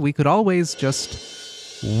trial, we could always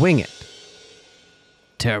just wing it.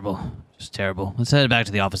 Terrible. Just terrible. Let's head back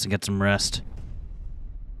to the office and get some rest.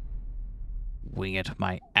 Wing it,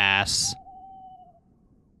 my ass.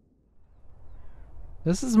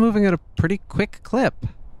 This is moving at a pretty quick clip.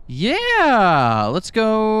 Yeah, let's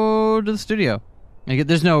go to the studio.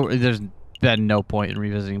 There's been no point in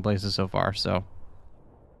revisiting places so far, so.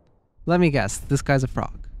 Let me guess, this guy's a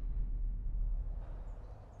frog.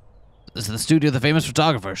 This is the studio of the famous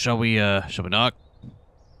photographer. Shall we knock?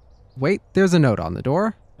 Wait, there's a note on the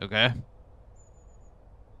door. Okay.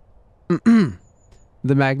 The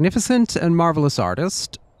magnificent and marvelous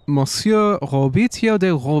artist, Monsieur Robitio de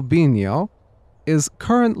Robinho, is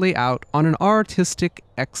currently out on an artistic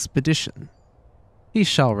expedition. He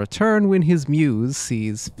shall return when his muse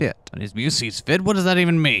sees fit. When his muse sees fit? What does that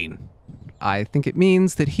even mean? I think it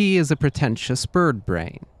means that he is a pretentious bird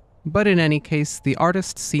brain. But in any case, the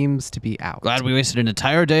artist seems to be out. Glad we wasted an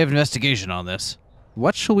entire day of investigation on this.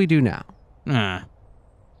 What shall we do now?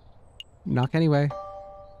 Knock anyway.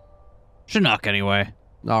 Should knock anyway.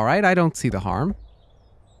 All right, I don't see the harm.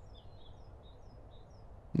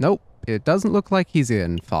 Nope, it doesn't look like he's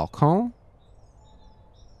in, Falcon.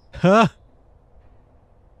 Huh.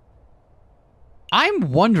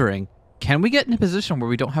 I'm wondering, can we get in a position where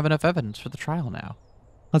we don't have enough evidence for the trial now?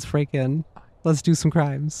 Let's break in. Let's do some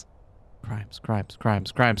crimes. Crimes.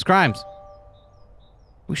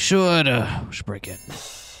 We should break in.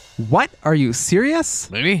 What? Are you serious?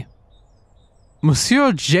 Maybe?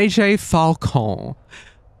 Monsieur J.J. Falcon.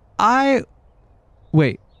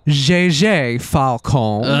 Wait. J.J.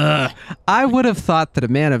 Falcon. I would have thought that a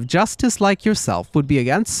man of justice like yourself would be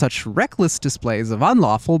against such reckless displays of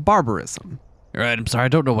unlawful barbarism. You're right, I'm sorry, I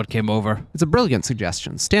don't know what came over. It's a brilliant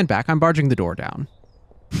suggestion. Stand back, I'm barging the door down.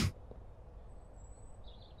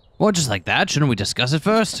 Well, just like that, shouldn't we discuss it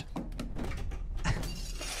first?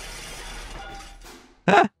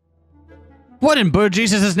 What in bird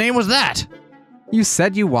Jesus' name was that? You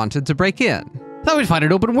said you wanted to break in. Thought we'd find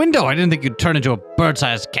an open window. I didn't think you'd turn into a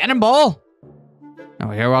bird-sized cannonball. Oh,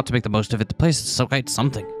 here we ought to make the most of it. The place is so quite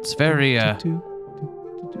something. It's very, Yeah,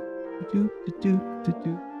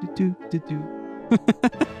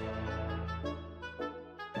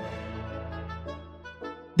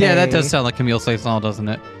 that does sound like Camille Saint-Saëns, doesn't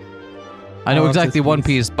it? I know love exactly this one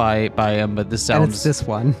piece. piece by him, but this And sounds... it's this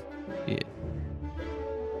one. Yeah.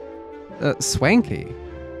 Swanky.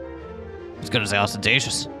 It's gonna say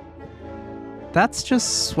ostentatious. That's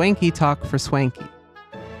just swanky talk for swanky.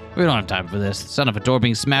 We don't have time for this. The sound of a door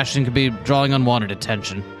being smashed in could be drawing unwanted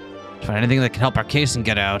attention. Find anything that can help our case and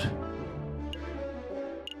get out.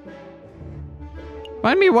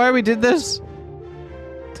 Remind me why we did this?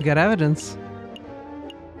 To get evidence.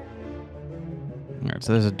 All right,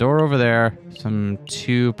 so there's a door over there.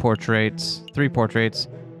 Three portraits.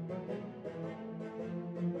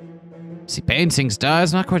 See, paintings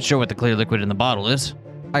does. Not quite sure what the clear liquid in the bottle is.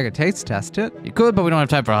 I could taste test it. You could, but we don't have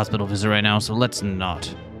time for a hospital visit right now, so let's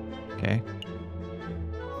not. Okay.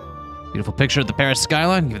 Beautiful picture of the Paris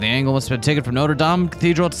skyline. Given the angle, must have been taken from Notre Dame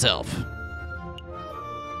Cathedral itself.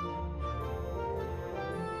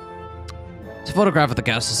 It's a photograph of the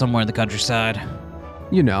castle somewhere in the countryside.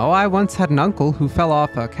 You know, I once had an uncle who fell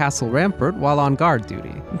off a castle rampart while on guard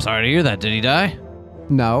duty. I'm sorry to hear that. Did he die?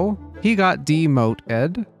 No, he got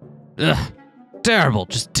demoted. Ugh. Terrible.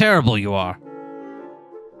 Just terrible you are.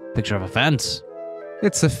 Picture of a fence.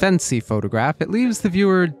 It's a fancy photograph. It leaves the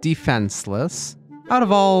viewer defenseless. Out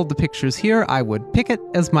of all the pictures here, I would pick it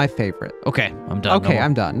as my favorite. Okay, I'm done. Okay,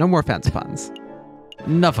 I'm done. No more fence puns.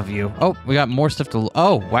 Enough of you. Oh, we got more stuff to...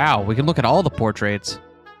 Oh, wow. We can look at all the portraits.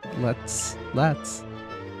 Let's.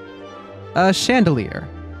 A chandelier.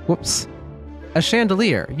 Whoops. A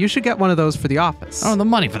chandelier. You should get one of those for the office. I don't have the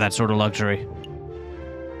money for that sort of luxury.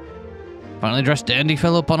 Finally dressed dandy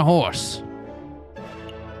fellow up on a horse.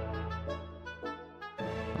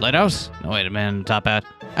 Lighthouse? No, wait a minute, top hat.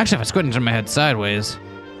 Actually, if I squint and turn my head sideways.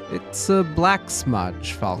 It's a black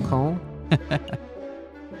smudge, Falcon.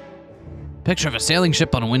 Picture of a sailing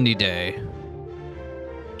ship on a windy day.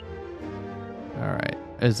 All right.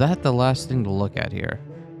 Is that the last thing to look at here?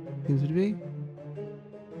 Seems to be.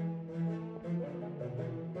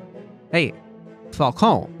 Hey,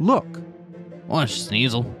 Falcon, look. Well, it's just an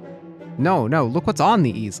easel. No, look what's on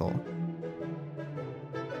the easel.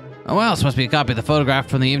 Oh well, this must be a copy of the photograph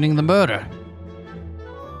from the evening of the murder.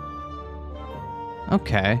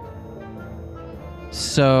 Okay.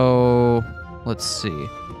 So, let's see.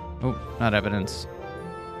 Oh, not evidence.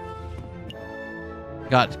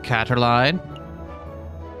 Got Catterline.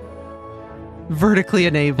 Vertically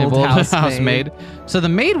enabled housemaid. So the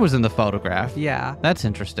maid was in the photograph. Yeah. That's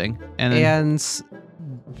interesting. And then,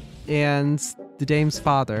 And the dame's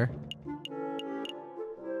father.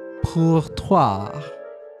 Pour toi.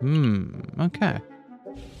 okay.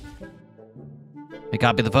 He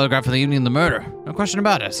copied the photograph of the evening of the murder. No question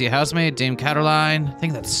about it. See a housemaid, Dame Caroline. I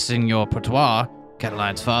think that's Signor Portois,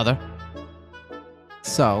 Caroline's father.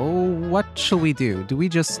 So, what shall we do? Do we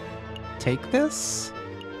just take this?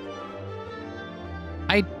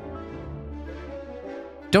 I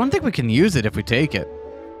don't think we can use it if we take it.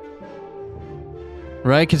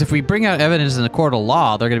 Right? Because if we bring out evidence in the court of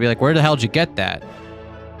law, they're going to be like, where the hell did you get that?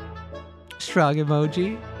 Shrug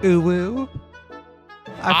emoji. Ooh woo.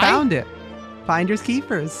 I found it. Finders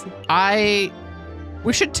keepers.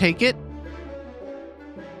 We should take it.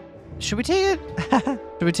 Should we take it?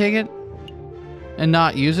 Should we take it? And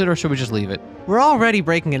not use it, or should we just leave it? We're already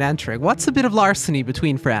breaking and entering. What's a bit of larceny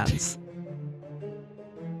between friends?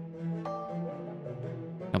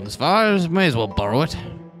 Come this far, may as well borrow it.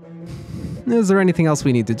 Is there anything else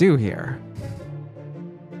we need to do here?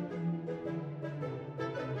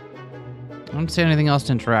 I don't see anything else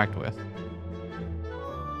to interact with.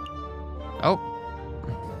 Oh.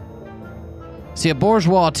 See a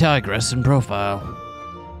bourgeois tigress in profile.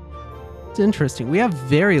 It's interesting. We have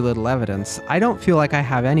very little evidence. I don't feel like I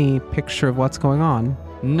have any picture of what's going on.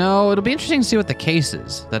 No, it'll be interesting to see what the case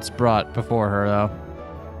is that's brought before her, though.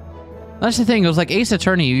 That's the thing. It was like Ace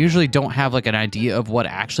Attorney. You usually don't have like an idea of what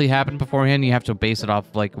actually happened beforehand. You have to base it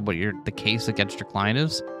off like what the case against your client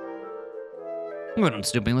is. We're not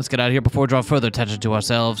stooping. Let's get out of here before we draw further attention to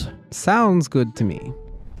ourselves. Sounds good to me.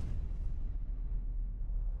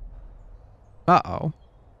 Uh-oh.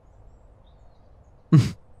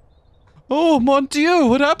 Oh, mon Dieu,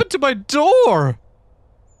 what happened to my door?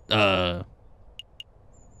 I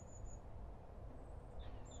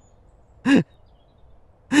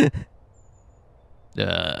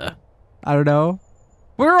don't know.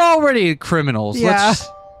 We're already criminals. Yeah. Let's...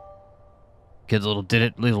 Kids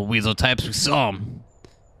little weasel types, we saw them.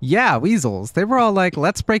 Yeah, weasels. They were all like,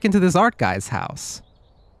 let's break into this art guy's house.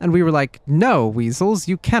 And we were like, no, weasels,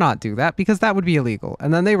 you cannot do that because that would be illegal.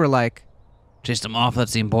 And then they were like... Chased them off,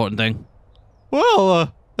 that's the important thing.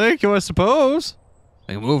 Well, thank you, I suppose.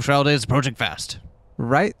 We can move, trial day is approaching fast.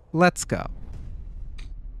 Right, let's go.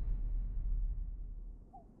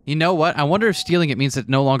 You know what? I wonder if stealing it means it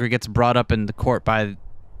no longer gets brought up in the court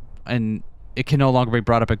and it can no longer be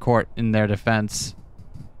brought up in court in their defense.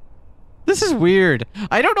 This is weird.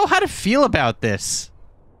 I don't know how to feel about this.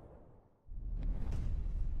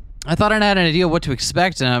 I thought I had an idea what to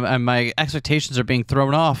expect, and my expectations are being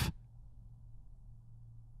thrown off.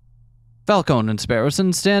 Falcone and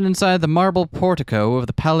Sparrowson stand inside the marble portico of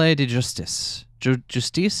the Palais de Justice.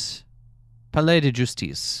 Justice? Palais de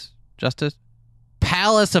Justice. Justice?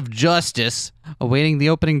 Palace of Justice, awaiting the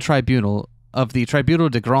opening tribunal of the Tribunal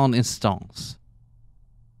de Grande Instance.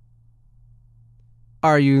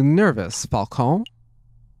 Are you nervous, Falcone?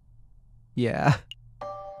 Yeah.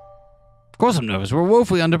 Of course I'm nervous. We're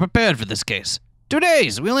woefully underprepared for this case. 2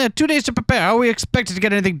 days! We only had 2 days to prepare. How are we expected to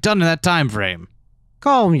get anything done in that time frame?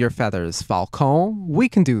 Calm your feathers, Falcone. We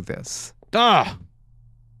can do this. Ah!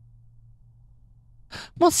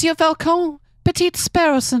 Monsieur Falcone, Petite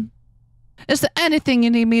Sparrowson. Is there anything you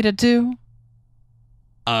need me to do?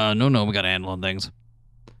 No, we got a handle on things.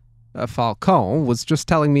 Falcone was just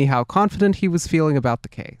telling me how confident he was feeling about the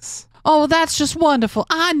case. Oh, that's just wonderful.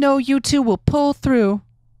 I know you two will pull through.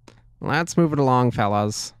 Let's move it along,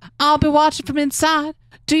 fellas. I'll be watching from inside.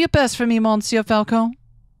 Do your best for me, Monsieur Falcone.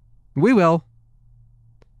 We will.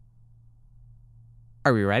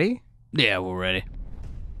 Are we ready? Yeah, we're ready.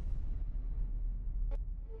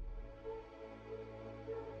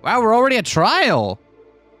 Wow, we're already at trial.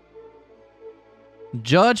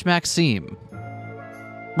 Judge Maxime.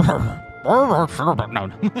 No. Ha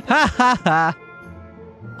ha ha.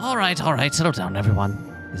 All right, settle down, everyone.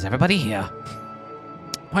 Is everybody here?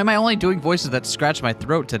 Why am I only doing voices that scratch my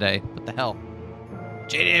throat today? What the hell?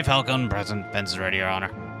 J.D. Falcon present. Fence is ready, Your Honor.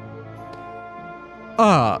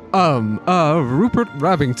 Rupert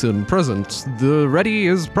Rabington present. The ready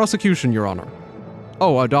is prosecution, Your Honor.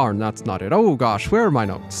 Oh, darn, that's not it. Oh, gosh, where are my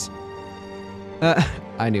notes?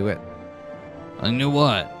 I knew it. I knew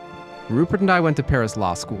what? Rupert and I went to Paris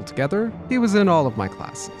Law School together. He was in all of my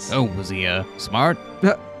classes. Oh, was he, smart?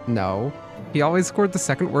 No. He always scored the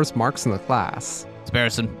second worst marks in the class.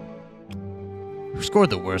 Sparrowson. Who scored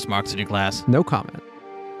the worst marks in your class? No comment.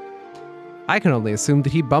 I can only assume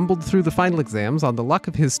that he bumbled through the final exams on the luck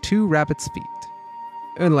of his 2 rabbit's feet.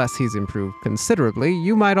 Unless he's improved considerably,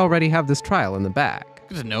 you might already have this trial in the bag.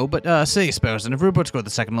 Good to know, but, say, Sparrowson, if Rupert scored the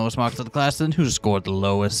second lowest marks of the class, then who scored the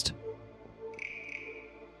lowest?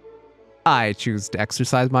 I choose to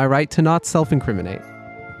exercise my right to not self-incriminate.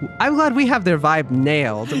 I'm glad we have their vibe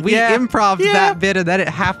nailed. We improv'd that bit and then it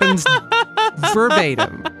happens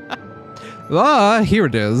verbatim. Here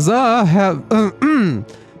it is. The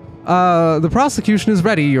prosecution is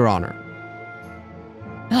ready, Your Honor.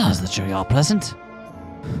 Oh, is the jury all present?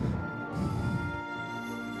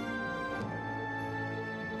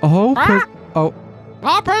 Oh,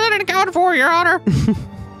 All present and accounted for, Your Honor.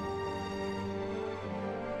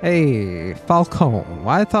 Hey, Falcone,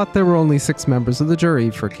 I thought there were only 6 members of the jury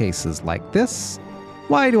for cases like this.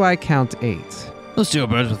 Why do I count 8? Those 2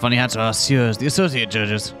 birds with funny hats are sieurs, the associate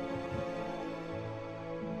judges.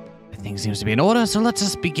 Everything seems to be in order, so let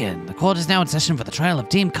us begin. The court is now in session for the trial of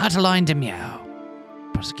Dame Cataline de Miao.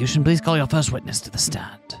 Prosecution, please call your first witness to the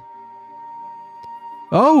stand.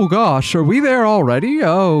 Oh gosh, are we there already?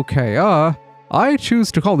 Okay, I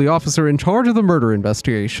choose to call the officer in charge of the murder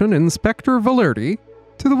investigation, Inspector Valerdi,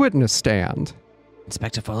 to the witness stand.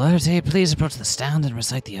 Inspector Valerdi, please approach the stand and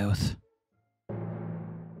recite the oath.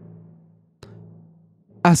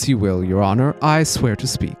 As you will, Your Honor, I swear to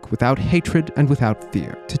speak without hatred and without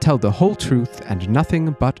fear, to tell the whole truth and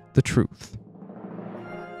nothing but the truth.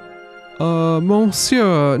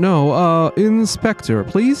 Inspector,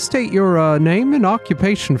 please state your name and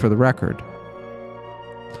occupation for the record.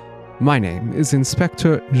 My name is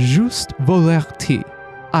Inspector Juste Valerdi.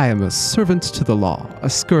 I am a servant to the law, a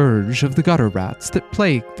scourge of the gutter rats that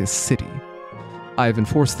plague this city. I have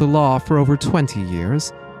enforced the law for over 20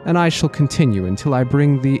 years, and I shall continue until I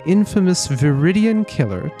bring the infamous Viridian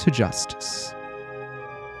killer to justice.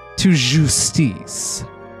 To justice.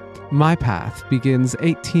 My path begins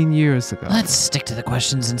 18 years ago. Let's stick to the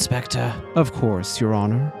questions, Inspector. Of course, Your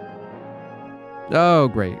Honor. Oh,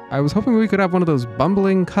 great. I was hoping we could have one of those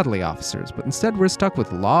bumbling, cuddly officers, but instead we're stuck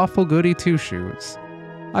with lawful goody two-shoes.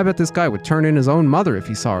 I bet this guy would turn in his own mother if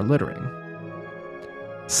he saw her littering.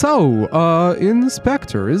 So,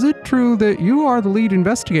 Inspector, is it true that you are the lead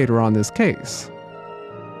investigator on this case?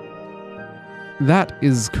 That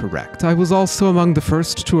is correct. I was also among the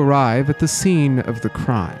first to arrive at the scene of the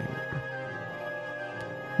crime.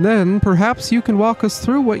 Then, perhaps you can walk us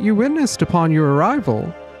through what you witnessed upon your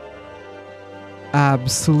arrival.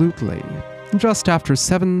 Absolutely. Just after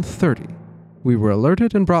 7:30, we were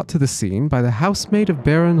alerted and brought to the scene by the housemaid of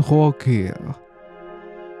Baron Rogier.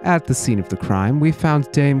 At the scene of the crime, we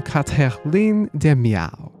found Dame Cataline de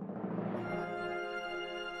Miao.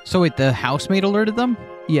 So wait, the housemaid alerted them?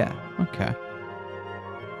 Yeah. Okay.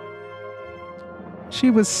 She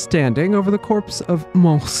was standing over the corpse of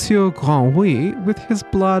Monsieur Grandouille with his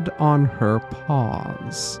blood on her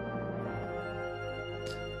paws.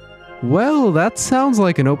 Well, that sounds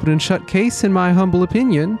like an open and shut case in my humble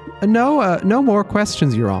opinion. No more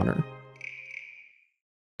questions, Your Honor.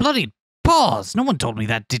 Bloody paws! No one told me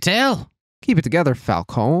that detail. Keep it together,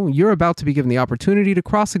 Falcon. You're about to be given the opportunity to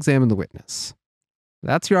cross-examine the witness.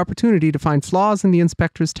 That's your opportunity to find flaws in the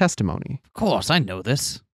inspector's testimony. Of course, I know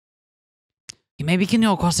this. You may begin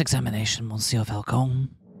your cross-examination, Monsieur Falcon.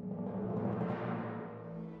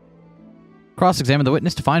 Cross-examine the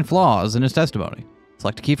witness to find flaws in his testimony.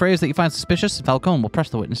 Select a key phrase that you find suspicious, and Falcone will press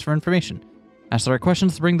the witness for information. Ask the right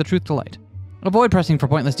questions to bring the truth to light. Avoid pressing for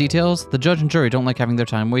pointless details. The judge and jury don't like having their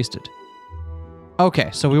time wasted. Okay,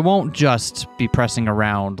 so we won't just be pressing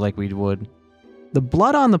around like we would. The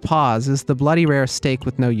blood on the paws is the bloody rare steak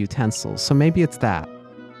with no utensils, so maybe it's that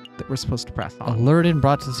we're supposed to press on. Alerted and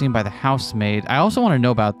brought to the scene by the housemaid. I also want to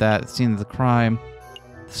know about that scene of the crime.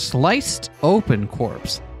 Sliced open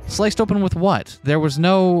corpse. Sliced open with what? There was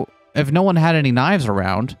no... If no one had any knives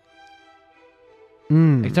around.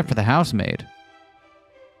 Except for the housemaid.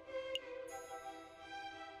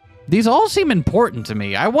 These all seem important to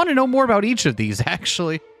me. I want to know more about each of these,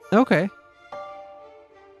 actually. Okay.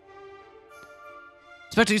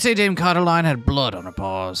 Inspector, you say Dame Cataline had blood on her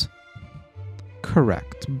paws.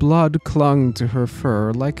 Correct. Blood clung to her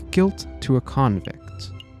fur like guilt to a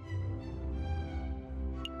convict.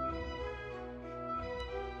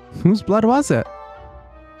 Whose blood was it?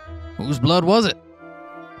 Whose blood was it?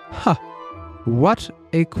 Ha! What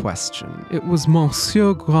a question. It was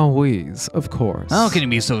Monsieur Grandouille's, of course. How can you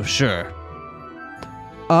be so sure?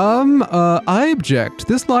 I object.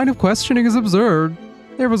 This line of questioning is absurd.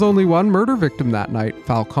 There was only one murder victim that night,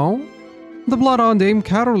 Falcon. The blood on Dame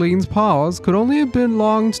Cataline's paws could only have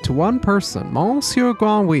belonged to one person, Monsieur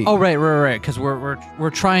Grandouille. Oh, right. Because we're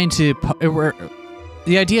trying to...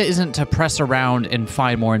 The idea isn't to press around and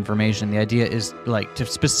find more information. The idea is, like, to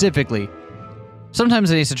specifically... Sometimes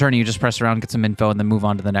at Ace Attorney, you just press around, get some info, and then move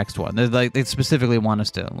on to the next one. They specifically want us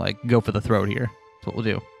to, like, go for the throat here. That's what we'll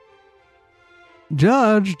do.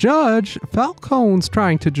 Judge, Falcon's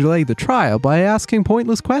trying to delay the trial by asking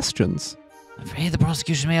pointless questions. I'm afraid the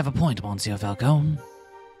prosecution may have a point, Monsieur Falcon. Do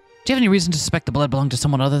you have any reason to suspect the blood belonged to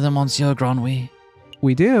someone other than Monsieur Grandouille?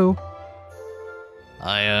 We do.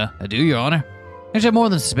 I do, Your Honor. Actually, I have more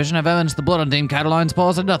than suspicion. I have evidence the blood on Dame Cataline's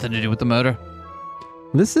paws had nothing to do with the murder.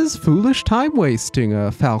 This is foolish time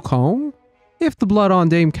wasting, Falcone. If the blood on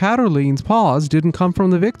Dame Cataline's paws didn't come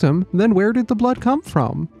from the victim, then where did the blood come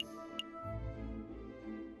from?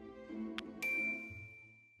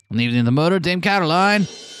 On the evening of the murder, Dame Cataline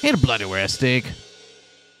ate a bloody rare steak.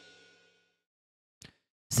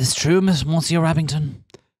 Is this true, Monsieur Rappington?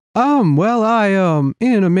 Well,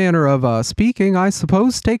 in a manner of, speaking, I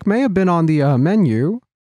suppose steak may have been on the, menu.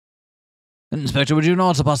 Inspector, would you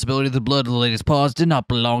acknowledge the possibility that the blood of the lady's paws did not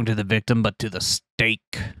belong to the victim, but to the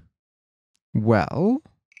steak? Well...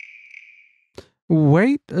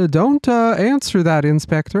 Wait, don't, answer that,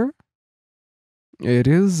 Inspector. It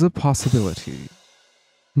is a possibility.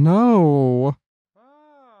 No.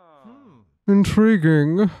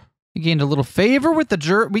 Intriguing. You gained a little favor with the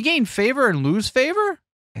juror. We gained favor and lose favor?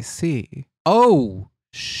 I see. Oh,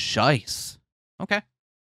 shice. Okay.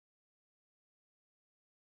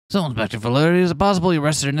 So, Inspector Valeri, is it possible you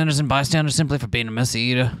arrested an innocent bystander simply for being a messy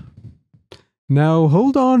eater? Now,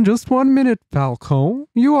 hold on just 1 minute, Falcone.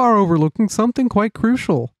 You are overlooking something quite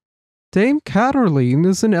crucial. Dame Catterline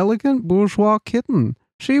is an elegant bourgeois kitten.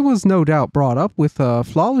 She was no doubt brought up with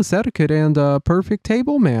flawless etiquette and perfect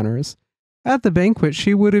table manners. At the banquet,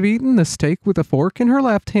 she would have eaten the steak with a fork in her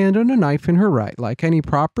left hand and a knife in her right, like any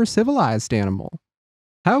proper civilized animal.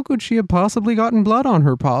 How could she have possibly gotten blood on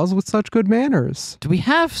her paws with such good manners? Do we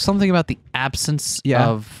have something about the absence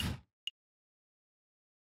of...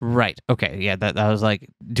 Right. Okay. Yeah, that was like,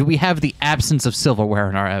 do we have the absence of silverware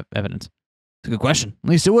in our evidence? It's a good question. At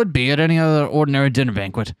least it would be at any other ordinary dinner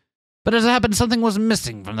banquet. But as it happened, something was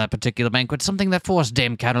missing from that particular banquet, something that forced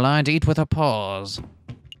Dame Cataline to eat with her paws.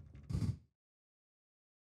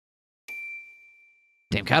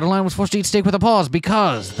 Dame Cataline was forced to eat steak with her paws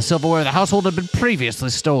because the silverware of the household had been previously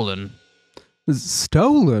stolen.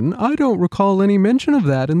 Stolen? I don't recall any mention of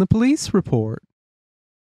that in the police report.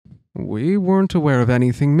 We weren't aware of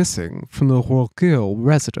anything missing from the Rourkil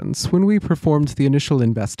residence when we performed the initial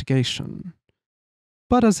investigation.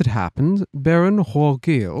 But as it happened, Baron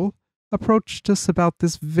Rourkil approached us about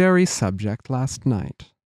this very subject last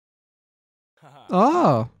night.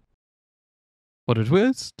 Ah! What a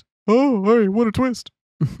twist. Oh, hey, what a twist.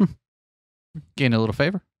 Gain a little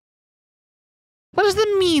favor. What is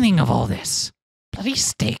the meaning of all this? Bloody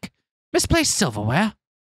steak. Misplaced silverware.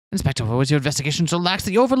 Inspector, was your investigation so lax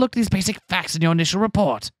that you overlooked these basic facts in your initial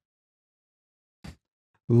report?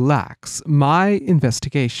 Lax. My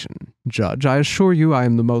investigation. Judge, I assure you I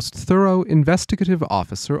am the most thorough investigative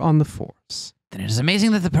officer on the force. Then it is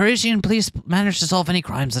amazing that the Parisian police managed to solve any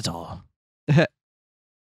crimes at all.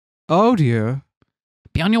 Oh dear.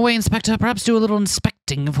 Be on your way, Inspector. Perhaps do a little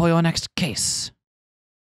inspecting for your next case.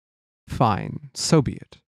 Fine, so be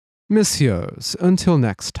it. Messieurs, until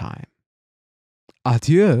next time.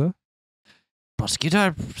 Adieu. Prosecutor,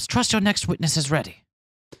 I trust your next witness is ready.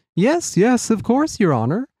 Yes, of course, Your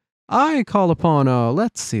Honor. I call upon,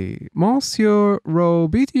 let's see, Monsieur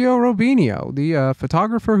Robitio Robinho, the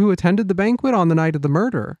photographer who attended the banquet on the night of the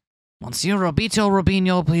murder. Monsieur Robito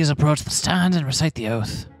Robinho, please approach the stand and recite the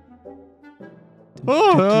oath.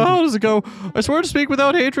 Oh, how does it go? I swear to speak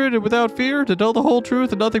without hatred and without fear, to tell the whole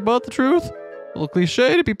truth and nothing but the truth. A little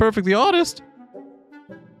cliche, to be perfectly honest.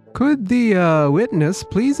 Could the witness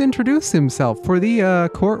please introduce himself for the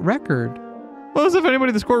court record? Well, as if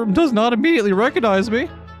anybody in this courtroom does not immediately recognize me.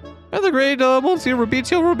 I'm the great Monsieur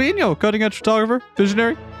Robitio Robinho, cutting-edge photographer,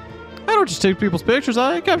 visionary. I don't just take people's pictures,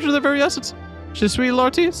 I capture their very essence. Je suis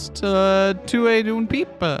l'artiste, tu es une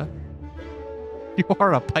pipe. You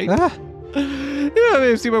are a pipe. Ah. Yeah, I may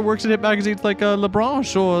have seen my works in hit magazines like Le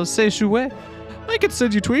Branche or C'est Chouette. I can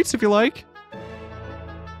send you tweets if you like.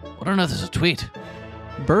 What on earth is a tweet?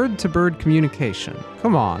 Bird-to-bird communication.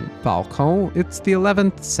 Come on, Falcone. It's the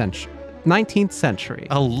 11th century. 19th century.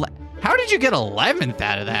 How did you get 11th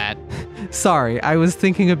out of that? Sorry, I was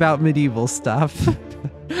thinking about medieval stuff.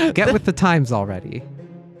 Get with the times already.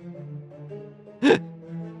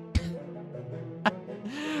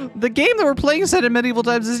 The game that we're playing set in medieval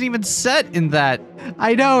times isn't even set in that.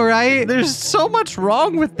 I know, right? There's so much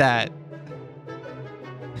wrong with that.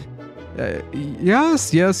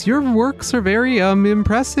 Yes, your works are very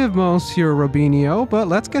impressive, Monsieur Robinho, but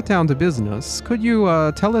let's get down to business. Could you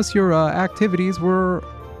tell us your activities were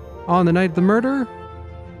on the night of the murder?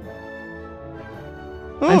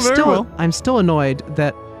 Oh, very well. I'm still annoyed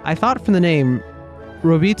that I thought from the name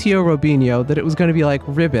Robitio Robinho that it was going to be like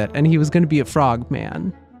Ribbit and he was going to be a frog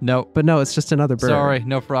man. No. But no, it's just another bird. Sorry,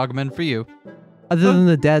 no frogman for you. Other than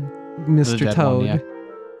the dead Mr. The dead Toad. one, yeah.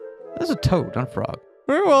 That's a toad, not a frog.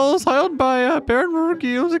 Very well, I was hired by Baron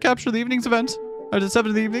Rurgil to capture the evening's event. At 7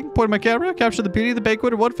 in the evening, point my camera, capture the beauty of the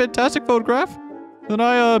banquet in one fantastic photograph. Then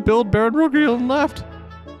I build Baron Rogiel and left.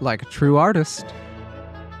 Like a true artist.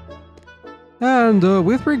 And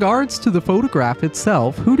with regards to the photograph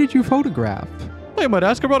itself, who did you photograph? Well, you might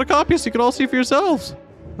ask about a copy so you can all see for yourselves.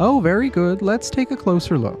 Oh, very good. Let's take a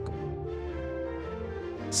closer look.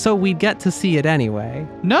 So we'd get to see it anyway.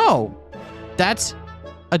 No, that's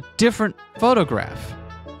a different photograph.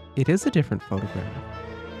 It is a different photograph.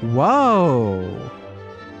 Whoa.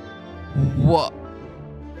 What?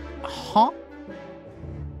 Huh?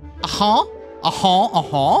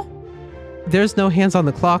 Uh-huh. There's no hands on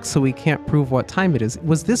the clock, so we can't prove what time it is.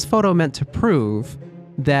 Was this photo meant to prove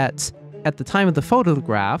that at the time of the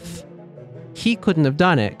photograph, he couldn't have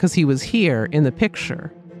done it because he was here in the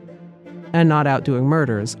picture and not out doing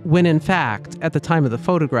murders, when in fact, at the time of the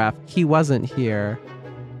photograph, he wasn't here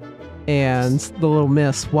and the little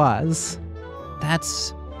miss was?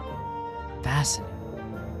 That's fascinating.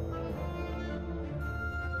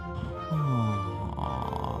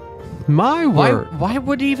 My word. Why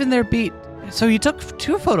would even there be... So you took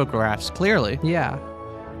 2 photographs, clearly. Yeah.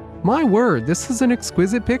 My word, this is an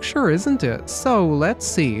exquisite picture, isn't it? So, let's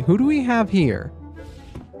see. Who do we have here?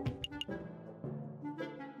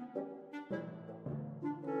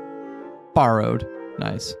 Borrowed.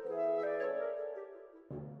 Nice.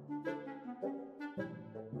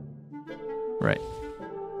 Right.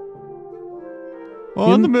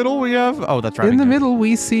 Well, in the middle we have... Oh, that's right. In the middle,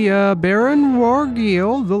 we see Baron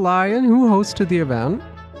Rogiel, the lion who hosted the event.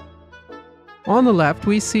 On the left,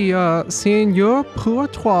 we see Seigneur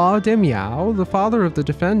Purrfect de Miao, the father of the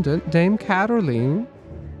defendant, Dame Caroline.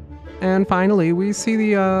 And finally, we see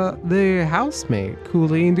the housemaid,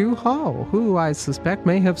 Colleen Duhau, who I suspect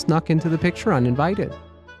may have snuck into the picture uninvited.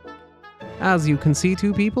 As you can see,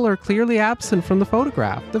 2 people are clearly absent from the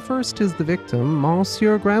photograph. The first is the victim,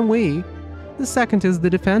 Monsieur Granouille. The second is the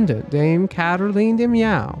defendant, Dame Caroline de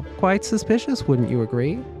Miao. Quite suspicious, wouldn't you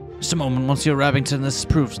agree? Just a moment, Monsieur Rabbington, this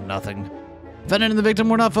proves nothing. Defendant and the victim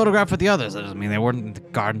were not photographed with the others. That doesn't mean they weren't in the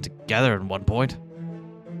garden together at one point.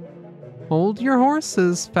 Hold your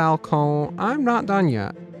horses, Falcon. I'm not done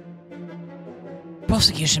yet.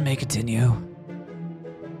 Prosecution may continue.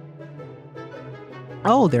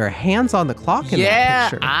 Oh, there are hands on the clock in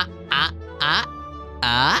that picture.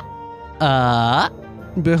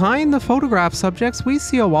 Behind the photograph subjects, we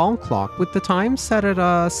see a wall clock with the time set at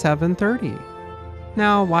 7:30.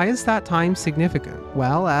 Now, why is that time significant?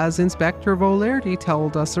 Well, as Inspector Volerdi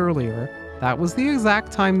told us earlier, that was the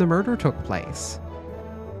exact time the murder took place.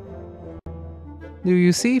 Do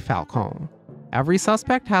you see, Falcon? Every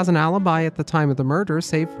suspect has an alibi at the time of the murder,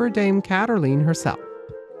 save for Dame Caroline herself.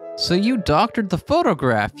 So you doctored the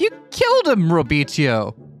photograph. You killed him,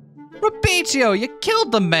 Robitio. Robitio, you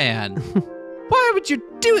killed the man. Why would you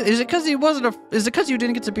do it? Is it because he wasn't a... Is it because you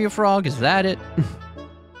didn't get to be a frog? Is that it?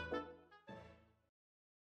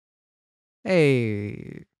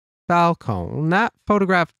 Hey, Falcon, that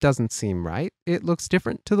photograph doesn't seem right. It looks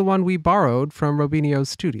different to the one we borrowed from Robinio's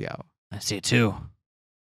studio. I see it too.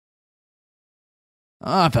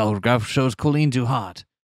 Photograph shows Colleen Duhat,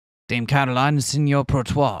 Dame Caroline and Signor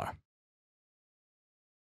Purrfect.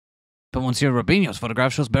 But Monsieur Robinho's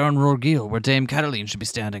photograph shows Baron Rogiel, where Dame Caroline should be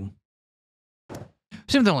standing.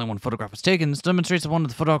 Seems only one photograph was taken. This demonstrates that one of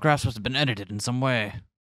the photographs must have been edited in some way.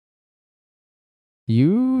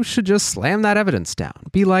 You should just slam that evidence down.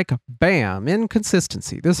 Be like, bam,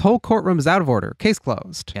 inconsistency. This whole courtroom is out of order. Case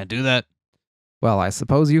closed. Can't do that. Well, I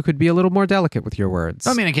suppose you could be a little more delicate with your words.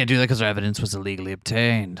 I mean, I can't do that because our evidence was illegally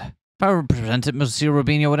obtained. If I were to present it, Monsieur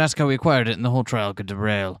Robinho would ask how we acquired it and the whole trial could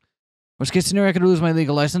derail. Worst case scenario, I could lose my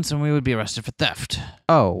legal license and we would be arrested for theft.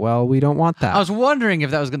 Oh, well, we don't want that. I was wondering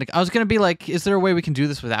if that was going to... I was going to be like, is there a way we can do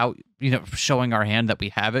this without, showing our hand that we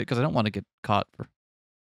have it? Because I don't want to get caught for...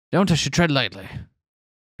 Don't, I should tread lightly.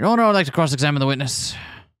 Your Honor, I'd like to cross-examine the witness.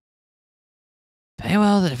 Very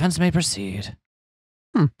well, the defense may proceed.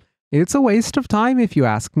 It's a waste of time if you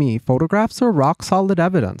ask me. Photographs are rock-solid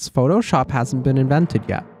evidence. Photoshop hasn't been invented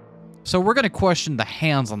yet. So we're going to question the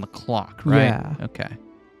hands on the clock, right? Yeah. Okay.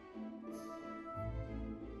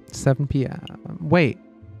 7 p.m. Wait.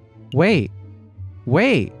 We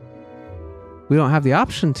don't have the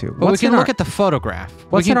option to. But we can look at the photograph.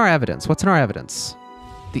 What's in our evidence?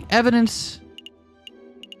 The evidence...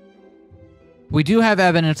 We do have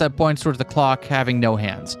evidence that points towards the clock having no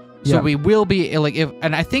hands. So Yeah. we will be,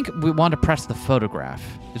 and I think we want to press the photograph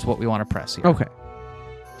is what we want to press here. Okay.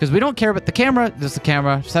 Because we don't care about the camera. This is the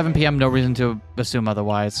camera. 7 p.m., no reason to assume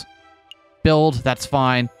otherwise. Build, that's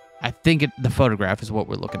fine. I think the photograph is what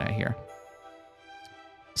we're looking at here.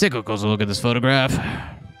 Sicko goes to look at this photograph.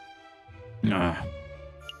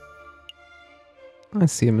 I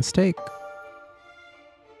see a mistake.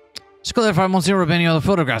 To clarify, Monsieur Robinho, the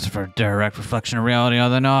photographs are for direct reflection of reality, are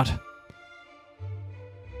they not?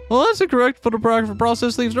 Well, that's incorrect. Photographic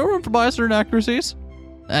process leaves no room for bias or inaccuracies.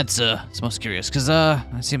 That's, it's most curious, because, I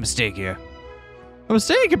see a mistake here. A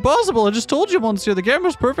mistake? Impossible. I just told you, Monsieur. The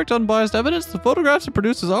camera's perfect, unbiased evidence. The photographs it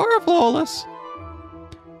produces are flawless.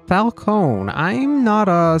 Falcone, I'm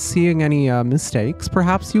not seeing any mistakes.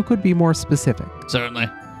 Perhaps you could be more specific. Certainly.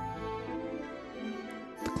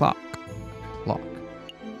 The clock.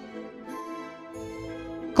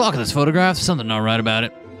 Clock of this photograph, something not right about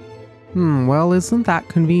it. Well, isn't that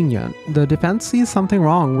convenient? The defense sees something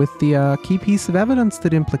wrong with the key piece of evidence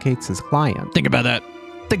that implicates his client. Think about that.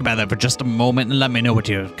 Think about that for just a moment and let me know what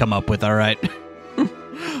you come up with, alright?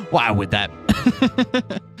 Why would that?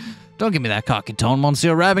 Don't give me that cocky tone,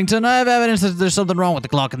 Monsieur Rabington. I have evidence that there's something wrong with the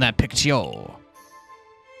clock in that picture.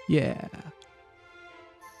 Yeah.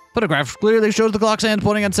 Photograph clearly shows the clock's hand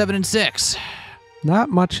pointing at 7 and 6. That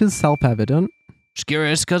much is self-evident. Just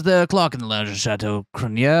curious, because the clock in the lounge of Chateau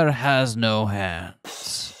Cronier has no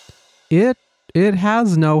hands. It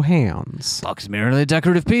has no hands. Clock is merely a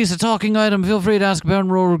decorative piece, a talking item. Feel free to ask Baron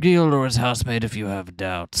Rorgil or his housemaid if you have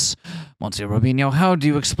doubts. Monsieur Robinho, how do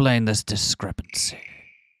you explain this discrepancy?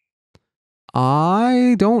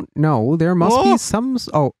 I don't know. There must be some...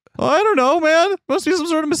 Oh. I don't know, man. Must be some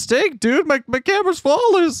sort of mistake, dude. My camera's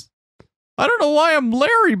flawless. I don't know why I'm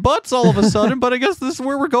Larry Butts all of a sudden, but I guess this is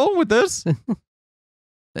where we're going with this.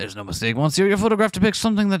 There's no mistake, Monsieur. Your photograph depicts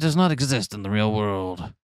something that does not exist in the real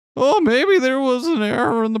world. Oh, maybe there was an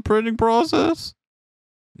error in the printing process.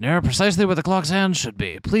 An error precisely where the clock's hand should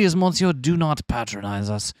be. Please, Monsieur, do not patronize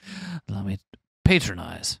us. Allow me...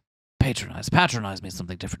 Patronize. Patronize means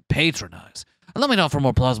something different. Patronize. Allow me to offer a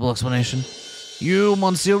more plausible explanation. You,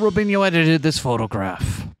 Monsieur Robinho, edited this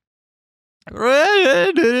photograph.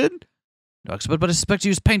 Edited? No expert, but I suspect you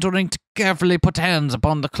used paint or ink to carefully put hands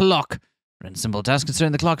upon the clock. In simple task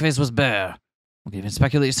considering the clock face was bare. We can even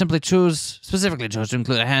speculate you specifically chose to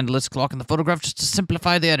include a handless clock in the photograph just to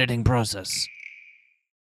simplify the editing process.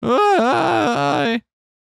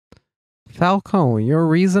 Falcone, your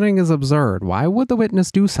reasoning is absurd. Why would the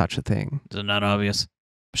witness do such a thing? Is it not obvious?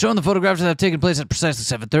 Showing the photographs that have taken place at precisely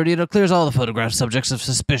 7:30, it clears all the photograph subjects of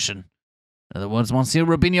suspicion. In other words, Monsieur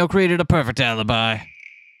Robinho created a perfect alibi.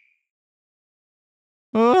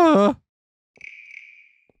 Of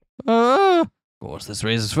course, this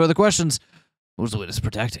raises further questions. Who's the witness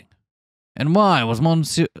protecting? And why was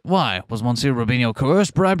Monsieur Robinho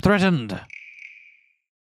coerced, bribed, threatened?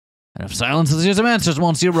 And if silence is here some answers,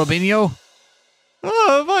 Monsieur Robinho.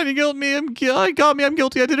 Finding I'm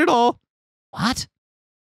guilty. I did it all. What?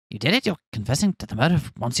 You did it? You're confessing to the murder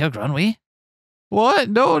of Monsieur Granouille? What?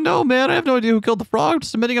 No, man. I have no idea who killed the frog. I'm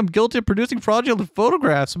just admitting I'm guilty of producing fraudulent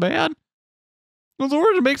photographs, man. I was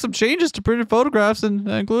ordered to make some changes to printed photographs and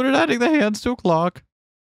included adding the hands to a clock.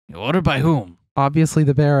 You ordered by whom? Obviously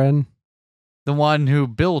the Baron. The one who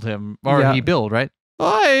billed him, or Yeah. he billed, right?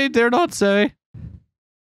 I dare not say.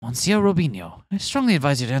 Monsieur Robinho, I strongly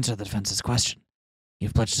advise you to answer the defense's question.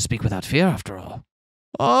 You've pledged to speak without fear, after all.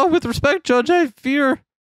 With respect, Judge, I fear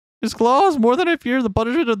his claws more than I fear the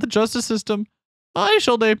punishment of the justice system. I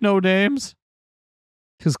shall name no names.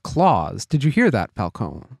 His claws. Did you hear that,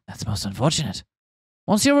 Falcone? That's most unfortunate.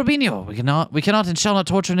 Monsieur Robinho, we cannot and shall not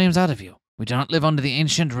torture names out of you. We do not live under the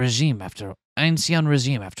ancien regime after all.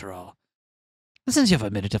 And since you have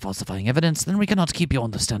admitted to falsifying evidence, then we cannot keep you on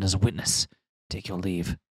the stand as a witness. Take your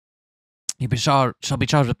leave. You shall be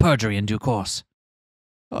charged with perjury in due course.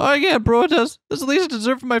 I can't protest. This is the least I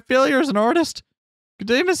deserve for my failure as an artist. Good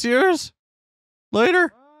day, messieurs.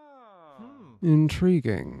 Later.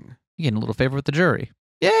 Intriguing. You're getting a little favor with the jury.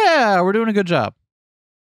 Yeah, we're doing a good job.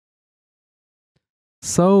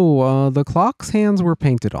 So, the clock's hands were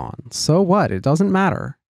painted on. So what? It doesn't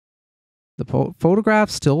matter. The photograph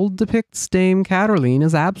still depicts Dame Catterline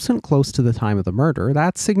as absent close to the time of the murder.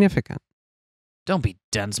 That's significant. Don't be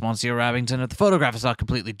dense, Monsieur Rabington. If the photograph is not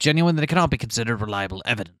completely genuine, then it cannot be considered reliable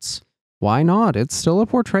evidence. Why not? It's still a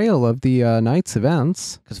portrayal of the night's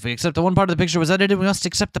events. Because if we accept that one part of the picture was edited, we must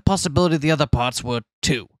accept the possibility the other parts were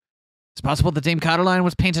too. It's possible that Dame Catterline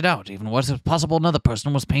was painted out. Even worse, it's possible another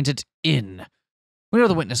person was painted in. We know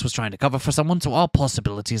the witness was trying to cover for someone, so all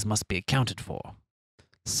possibilities must be accounted for.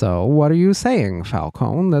 So, what are you saying,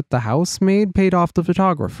 Falcone? That the housemaid paid off the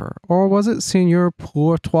photographer? Or was it Seigneur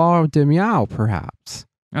Pourtois de Miao, perhaps?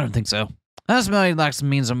 I don't think so. The housemaid lacks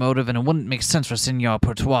means or motive, and it wouldn't make sense for Seigneur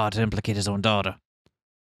Pourtois to implicate his own daughter.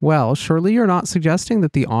 Well, surely you're not suggesting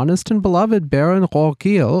that the honest and beloved Baron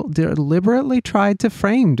Rorgil deliberately tried to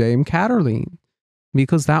frame Dame Catterline,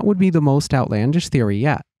 because that would be the most outlandish theory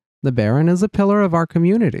yet. The Baron is a pillar of our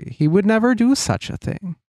community. He would never do such a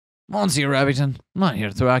thing. Monsieur Rabbiton, I'm not here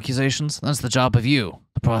to throw accusations. That's the job of you,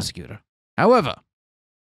 the prosecutor. However,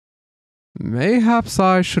 Mayhaps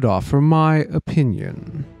I should offer my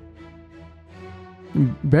opinion.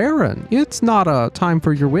 Baron, it's not a time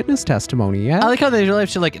for your witness testimony yet. I like how they really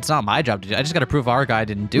feel like it's not my job to do. I just got to prove our guy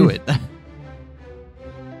didn't do it.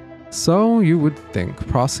 So you would think,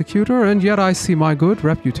 prosecutor, and yet I see my good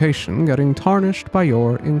reputation getting tarnished by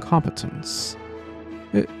your incompetence.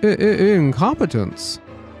 Incompetence?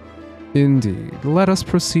 Indeed. Let us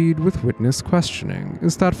proceed with witness questioning.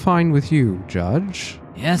 Is that fine with you, Judge?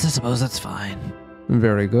 yes, I suppose that's fine.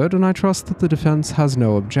 Very good, and I trust that the defense has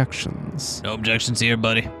no objections. No objections here,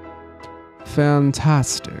 buddy.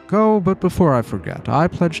 Fantastic. Oh, but before I forget, I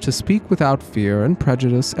pledge to speak without fear and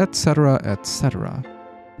prejudice, etc., etc.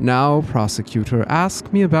 Now, prosecutor,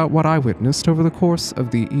 ask me about what I witnessed over the course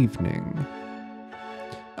of the evening.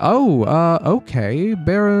 Oh, okay,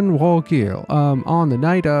 Baron Walgil. On the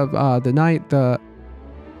night of,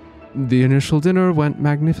 the initial dinner went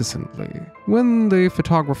magnificently. When the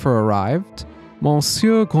photographer arrived,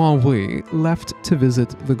 Monsieur Grandouille left to visit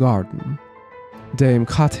the garden. Dame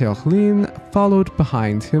Catherine followed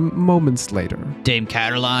behind him moments later. Dame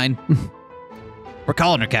Caroline. We're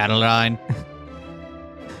calling her Caroline.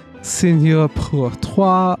 Signor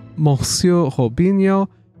Pourtois, Monsieur Robinho,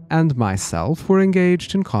 and myself were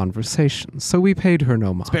engaged in conversation, so we paid her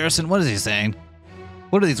no mind. Sparrison, what is he saying?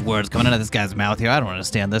 What are these words coming out of this guy's mouth here? I don't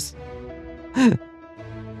understand this.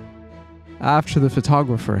 After the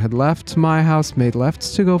photographer had left, my housemaid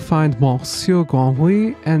left to go find Monsieur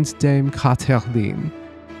Grandouille and Dame Catherine.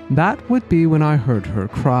 That would be when I heard her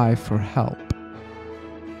cry for help.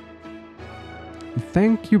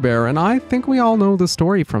 Thank you, Baron. I think we all know the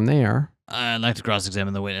story from there. I'd like to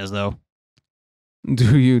cross-examine the witness, though.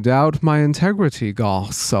 Do you doubt my integrity,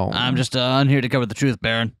 garçon? I'm just here to cover the truth,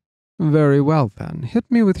 Baron. Very well, then. Hit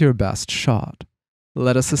me with your best shot.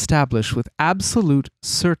 Let us establish with absolute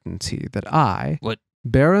certainty that I, What?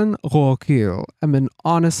 Baron Roquil, am an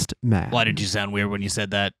honest man. Why did you sound weird when you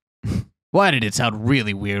said that? Why did it sound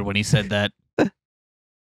really weird when he said that?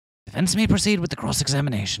 Defense may proceed with the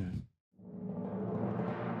cross-examination.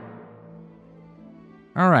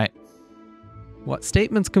 All right. What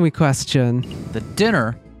statements can we question? The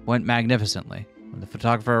dinner went magnificently. When the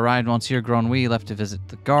photographer arrived, Monsieur Grenouille left to visit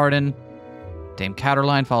the garden. Dame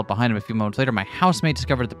Caroline followed behind him a few moments later. My housemaid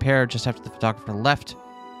discovered the pair just after the photographer left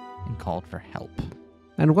and called for help.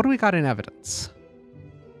 And what do we got in evidence?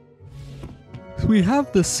 We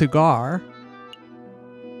have the cigar.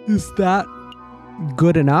 Is that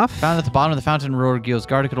good enough? Found at the bottom of the fountain in Rourgille's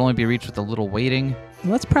garden could only be reached with a little waiting.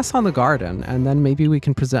 Let's press on the garden, and then maybe we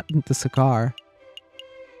can present the cigar.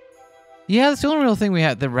 Yeah, that's the only real thing we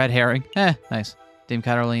had. The red herring. Nice. Dame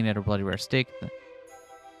Caroline had her bloody rare steak.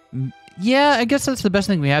 Yeah, I guess that's the best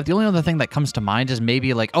thing we have. The only other thing that comes to mind is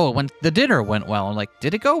maybe like, oh, when the dinner went well. I'm like,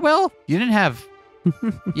 did it go well? You didn't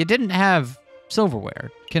have silverware.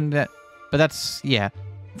 But that's, yeah,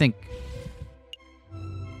 I think.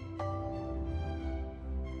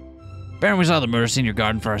 Baron, we saw the murder scene in your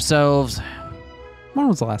garden for ourselves. When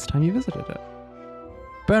was the last time you visited it?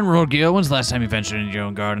 Baron Rourgille, when's the last time you ventured into your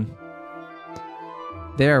own garden?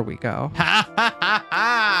 There we go. Ha ha ha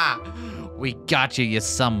ha! We got you, you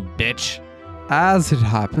some bitch. As it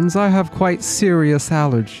happens, I have quite serious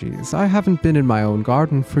allergies. I haven't been in my own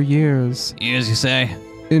garden for years. Years, you say?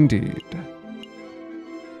 Indeed.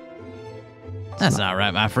 That's not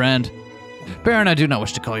right, my friend. Baron, I do not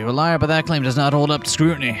wish to call you a liar, but that claim does not hold up to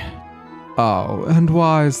scrutiny. Oh, and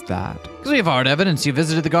why is that? Because we have hard evidence you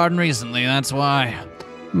visited the garden recently, that's why.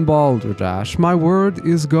 Balderdash, my word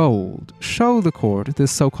is gold. Show the court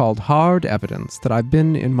this so-called hard evidence that I've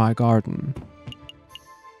been in my garden.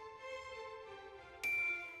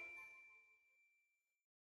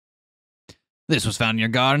 This was found in your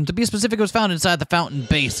garden. To be specific, it was found inside the fountain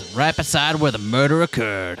basin, right beside where the murder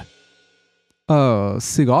occurred.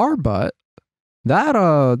 Cigar butt?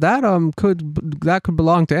 That could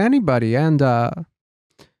belong to anybody, and,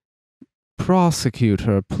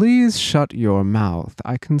 Prosecutor, please shut your mouth.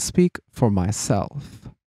 I can speak for myself.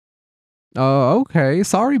 Okay,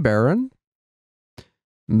 sorry, Baron.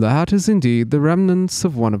 That is indeed the remnants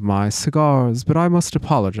of one of my cigars, but I must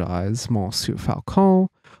apologize, Monsieur Falcon,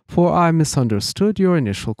 for I misunderstood your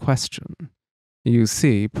initial question. You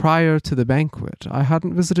see, prior to the banquet, I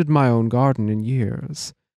hadn't visited my own garden in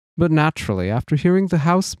years. But naturally, after hearing the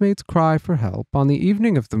housemaid's cry for help on the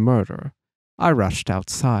evening of the murder, I rushed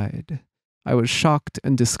outside. I was shocked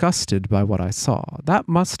and disgusted by what I saw. That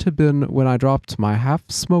must have been when I dropped my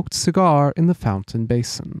half-smoked cigar in the fountain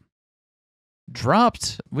basin.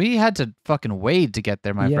 Dropped? We had to fucking wade to get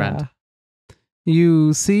there, my friend.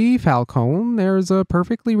 You see, Falcone, there's a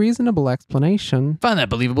perfectly reasonable explanation. Find that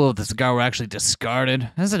believable if the cigar were actually discarded.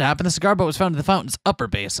 As it happened, the cigar butt was found in the fountain's upper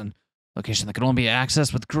basin, location that could only be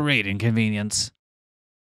accessed with great inconvenience.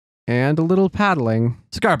 And a little paddling.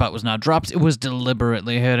 Cigar butt was not dropped, it was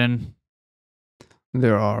deliberately hidden.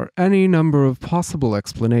 There are any number of possible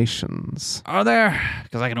explanations. Are there?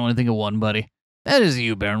 Because I can only think of one, buddy. That is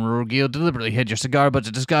you, Baron Rogil, deliberately hid your cigar butt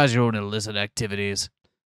to disguise your own illicit activities.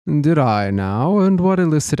 Did I now? And what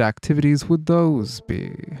illicit activities would those be?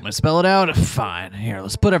 Want to spell it out? Fine. Here,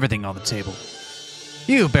 let's put everything on the table.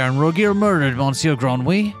 You, Baron Rogil, murdered Monsieur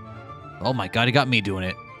Granwy. Oh my god, he got me doing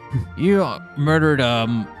it. You murdered,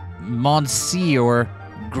 Monsieur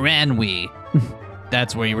Granwy.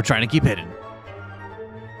 That's where you were trying to keep hidden.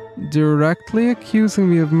 Directly accusing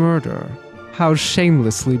me of murder. How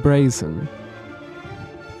shamelessly brazen.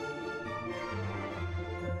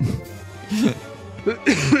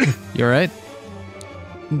 You alright?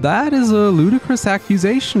 That is a ludicrous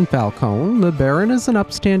accusation, Falcone. The Baron is an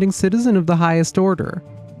upstanding citizen of the highest order.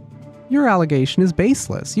 Your allegation is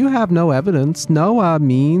baseless. You have no evidence, no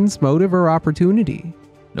means, motive, or opportunity.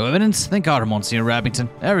 No evidence? Thank God, Monsieur Rabbington.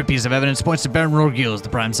 Every piece of evidence points to Baron Rogil as the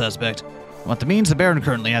prime suspect. What the means? The Baron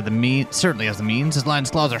currently had the means. Certainly has the means. His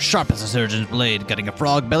lion's claws are sharp as a surgeon's blade. Cutting a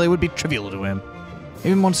frog belly would be trivial to him.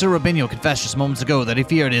 Even Monsieur Robinho confessed just moments ago that he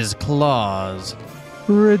feared his claws.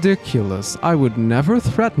 Ridiculous. I would never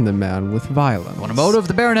threaten a man with violence. Want a motive?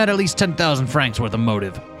 The Baron had at least 10,000 francs worth of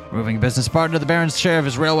motive. Removing a business partner, the Baron's share of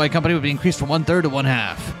his railway company would be increased from 1/3 to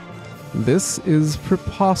 1/2. This is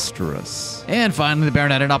preposterous. And finally, the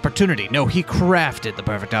Baron had an opportunity. No, he crafted the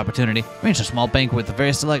perfect opportunity. Arranged a small banquet with a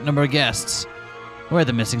very select number of guests. Where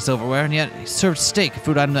the missing silverware, and yet he served steak, a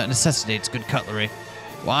food item that necessitates good cutlery.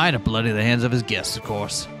 Why? To bloody the hands of his guests, of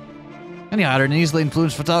course. And he hired an easily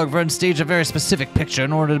influenced photographer and staged a very specific picture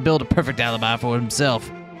in order to build a perfect alibi for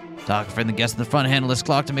himself. Photographer and the guest in the front handle his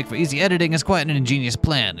clock to make for easy editing is quite an ingenious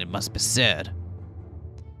plan, it must be said.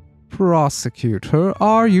 Prosecutor,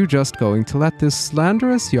 are you just going to let this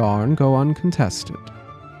slanderous yarn go uncontested?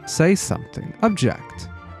 Say something. Object.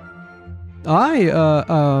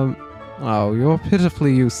 Oh, you're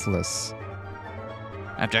pitifully useless.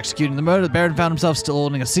 After executing the murder, the Baron found himself still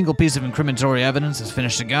holding a single piece of incriminatory evidence, his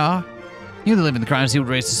finished cigar. He knew that leaving the crime scene would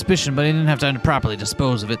raise suspicion, but he didn't have time to properly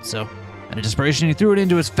dispose of it, so out of desperation, he threw it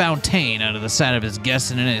into his fontaine out of the sight of his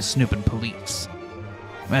guests and any snooping police.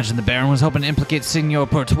 Imagine the Baron was hoping to implicate Signor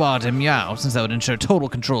Portois de Miao, since that would ensure total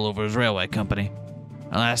control over his railway company.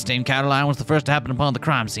 Alas, Dame Cataline was the first to happen upon the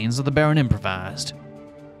crime scene, so the Baron improvised.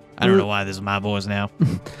 I don't know why this is my voice now.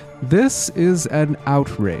 This is an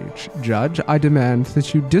outrage. Judge, I demand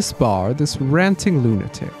that you disbar this ranting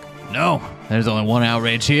lunatic. No, there's only one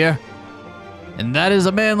outrage here. And that is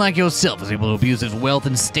a man like yourself is able to abuse his wealth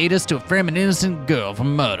and status to frame an innocent girl for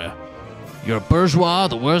murder. You're a bourgeois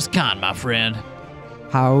of the worst kind, my friend.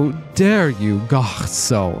 How dare you,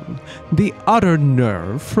 garçon? The utter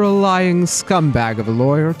nerve for a lying scumbag of a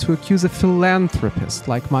lawyer to accuse a philanthropist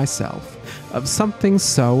like myself of something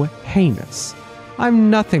so heinous. I'm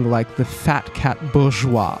nothing like the fat cat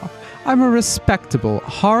bourgeois. I'm a respectable,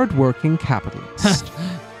 hard-working capitalist.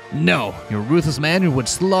 No, you're a ruthless man who would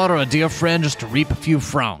slaughter a dear friend just to reap a few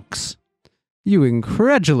francs. You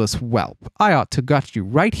incredulous whelp. I ought to gut you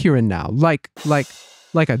right here and now, like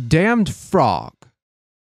a damned frog.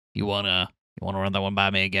 You wanna run that one by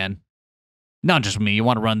me again? Not just me. You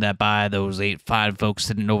wanna run that by those 8 fine folks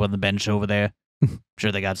sitting over on the bench over there? I'm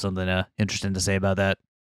sure they got something interesting to say about that.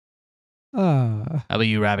 How about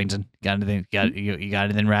you, Rabbington? Got anything? You got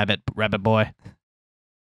anything, Rabbit boy?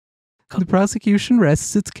 The prosecution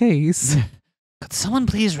rests its case. Could someone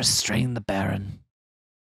please restrain the Baron?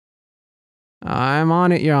 I'm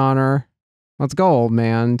on it, Your Honor. Let's go, old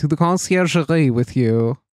man. To the conciergerie with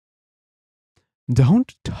you.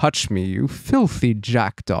 Don't touch me, you filthy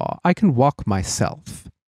jackdaw. I can walk myself.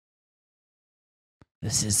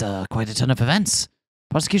 This is quite a ton of events.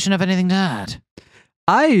 Prosecution have anything to add?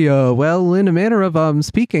 Well, in a manner of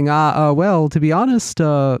speaking, well, to be honest,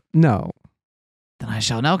 no. Then I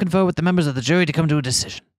shall now confer with the members of the jury to come to a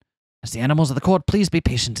decision. As the animals of the court, please be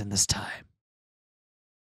patient in this time.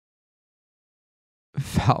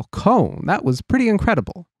 Falcone, that was pretty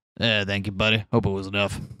incredible. Thank you, buddy. Hope it was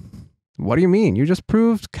enough. What do you mean? You just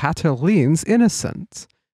proved Cataline's innocent.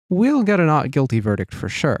 We'll get a not guilty verdict for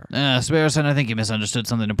sure. Swearson, I think you misunderstood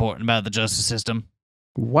something important about the justice system.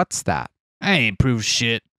 What's that? I ain't proved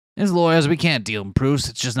shit. As lawyers, we can't deal in proofs.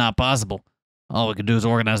 It's just not possible. All we can do is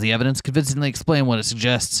organize the evidence, convincingly explain what it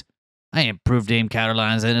suggests. I ain't proved Dame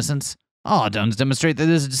Cataline's innocence. All done demonstrate that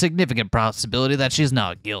there's a significant possibility that she's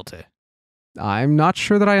not guilty. I'm not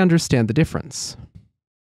sure that I understand the difference.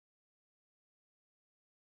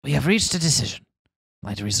 We have reached a decision. In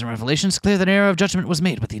light of recent revelations, clear that an error of judgment was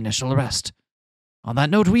made with the initial arrest. On that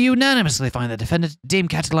note, we unanimously find the defendant, Dame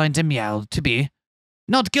Cataline de Miel, to be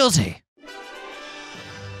not guilty.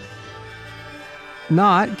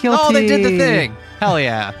 Not guilty. Oh, they did the thing. Hell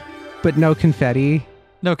yeah. But no confetti.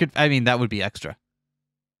 No, I mean, that would be extra.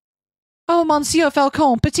 Oh, Monsieur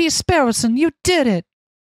Falcon, Petit Sparrowson, you did it!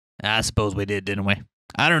 I suppose we did, didn't we?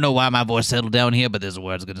 I don't know why my voice settled down here, but this is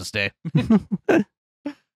where it's going to stay.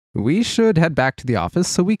 We should head back to the office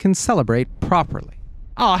so we can celebrate properly.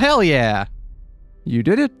 Oh, hell yeah. You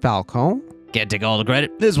did it, Falcon. Can't take all the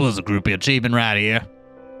credit. This was a groupie achievement right here.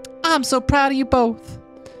 I'm so proud of you both.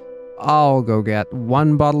 I'll go get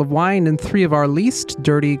 1 bottle of wine and 3 of our least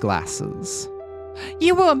dirty glasses.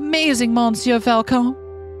 You were amazing, Monsieur Falcon.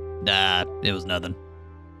 Nah, it was nothing.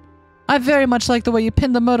 I very much like the way you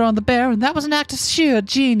pinned the murder on the bear, and that was an act of sheer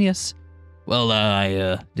genius. Well,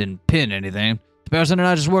 I didn't pin anything. The person and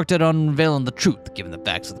I just worked out on unveiling the truth, given the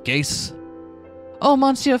facts of the case. Oh,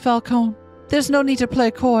 Monsieur Falcon, there's no need to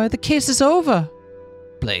play coy. The case is over.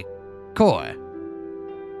 Play coy.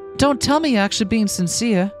 Don't tell me you're actually being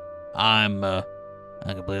sincere. I'm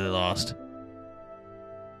completely lost.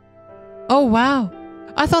 Oh, wow.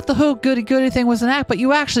 I thought the whole goody-goody thing was an act, but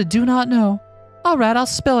you actually do not know. All right, I'll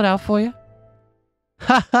spell it out for you.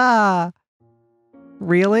 Ha ha!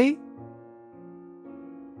 Really?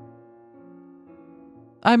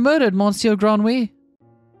 I murdered Monsieur Granouille.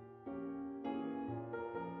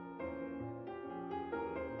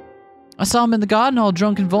 I saw him in the garden all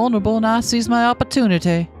drunk and vulnerable, and I seized my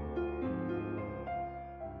opportunity.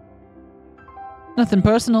 Nothing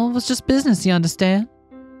personal, it was just business, you understand?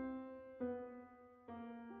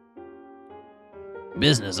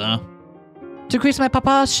 Business, huh? To increase my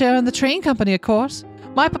papa's share in the train company, of course.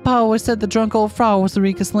 My papa always said the drunk old frau was the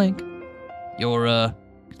weakest link. Your,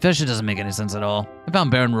 confession doesn't make any sense at all. I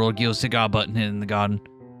found Baron Rorgil's cigar button hidden in the garden.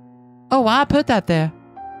 Oh, I put that there.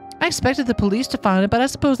 I expected the police to find it, but I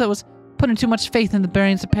suppose that was putting too much faith in the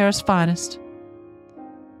bearings of Paris' finest.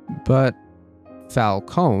 But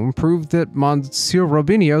Falcon proved that Monsieur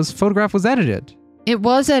Robinho's photograph was edited. It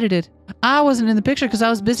was edited. I wasn't in the picture because I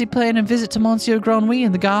was busy paying a visit to Monsieur Granouille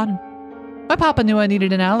in the garden. My papa knew I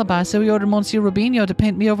needed an alibi, so he ordered Monsieur Robinho to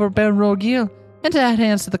paint me over Baron Rorgil and to add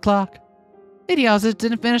hands to the clock. Idiots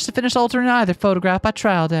didn't finish altering either photograph by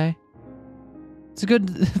trial day. It's a good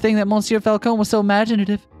thing that Monsieur Falcon was so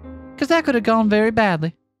imaginative, because that could have gone very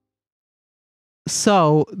badly.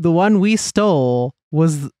 So, the one we stole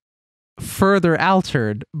was further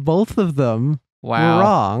altered. Both of them were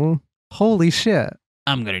wrong. Holy shit.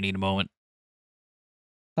 I'm gonna need a moment.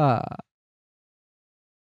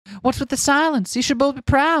 What's with the silence? You should both be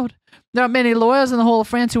proud. There aren't many lawyers in the whole of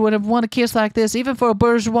France who would have won a case like this, even for a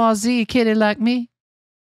bourgeoisie kitty like me.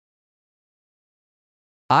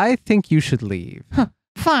 I think you should leave.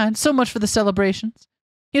 Fine, so much for the celebrations.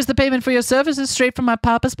 Here's the payment for your services straight from my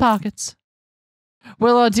papa's pockets.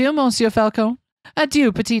 Well, adieu, Monsieur Falcon.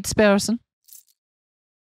 Adieu, Petite Sparrowson.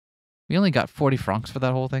 We only got 40 francs for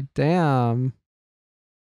that whole thing. Damn.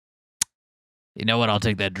 You know what? I'll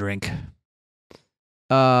take that drink.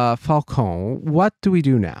 Falcon, what do we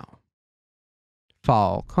do now?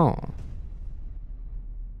 Falcon.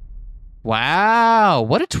 Wow,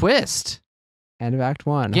 what a twist. End of Act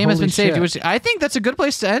 1. Game has Holy been saved. shit. Which I think that's a good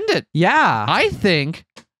place to end it. Yeah. I think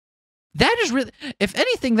that is really, if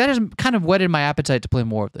anything, that has kind of whetted my appetite to play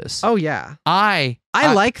more of this. Oh, yeah. I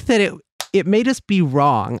like that it made us be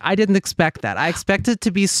wrong. I didn't expect that. I expected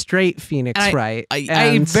to be straight Phoenix, right?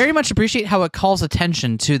 I very much appreciate how it calls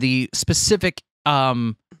attention to the specific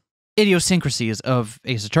idiosyncrasies of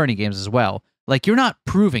Ace Attorney games as well. Like, you're not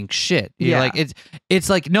proving shit. You're like it's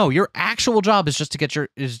like, no, your actual job is just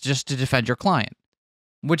to defend your client.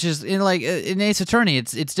 Which is in Ace Attorney,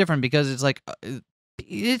 it's different because it's like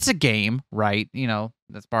it's a game, right? You know,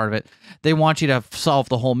 that's part of it. They want you to solve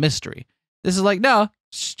the whole mystery. This is like, no,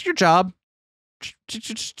 it's your job.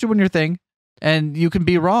 Just doing your thing, and you can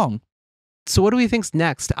be wrong. So what do we think's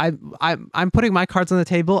next? I'm putting my cards on the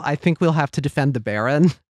table. I think we'll have to defend the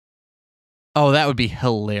Baron. Oh, that would be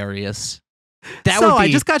hilarious. I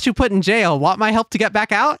just got you put in jail. Want my help to get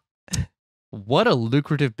back out? What a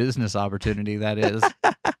lucrative business opportunity that is.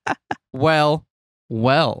 Well.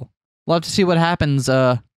 Love to see what happens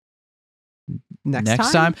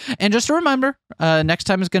next time. And just a reminder, next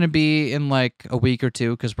time is going to be in like a week or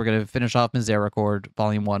two because we're going to finish off Misericord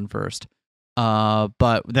Volume 1 first.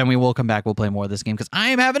 But then we will come back. We'll play more of this game because I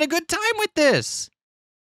am having a good time with this.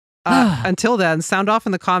 Until then, sound off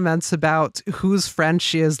in the comments about whose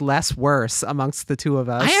French is less worse amongst the two of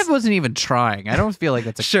us. I wasn't even trying. I don't feel like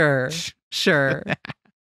it's a Sure.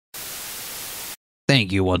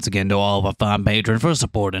 Thank you once again to all of our fine patrons for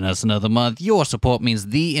supporting us another month. Your support means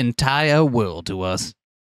the entire world to us.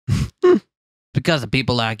 Because of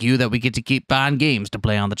people like you that we get to keep buying games to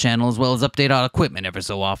play on the channel as well as update our equipment every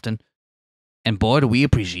so often. And boy, do we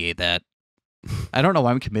appreciate that. I don't know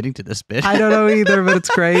why I'm committing to this bit. I don't know either, but it's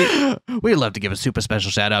great. We'd love to give a super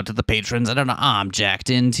special shout out to the patrons. I don't know, I'm jacked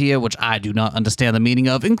in tier, which I do not understand the meaning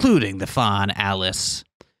of, including the fine Alice.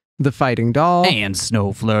 The Fighting Doll. And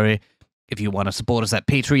Snow Flurry. If you want to support us at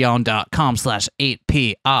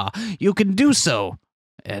patreon.com/8pr, you can do so.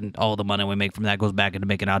 And all the money we make from that goes back into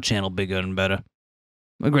making our channel bigger and better.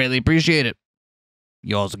 We greatly appreciate it.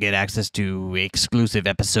 You also get access to exclusive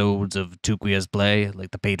episodes of Tuquia's Play,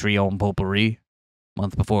 like the Patreon Potpourri,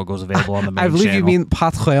 month before it goes available on the main I believe channel. you mean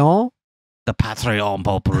Patreon. The Patreon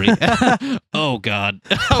Potpourri. Oh, God.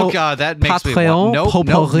 Oh God, that makes me Patreon, want. Nope,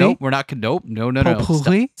 potpourri. we're not. Nope, no.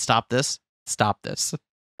 Potpourri? Stop this. Stop this.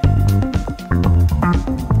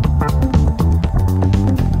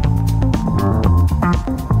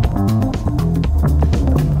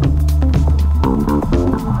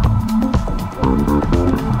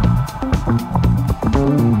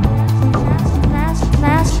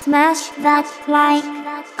 Smash that like,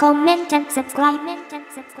 comment and subscribe.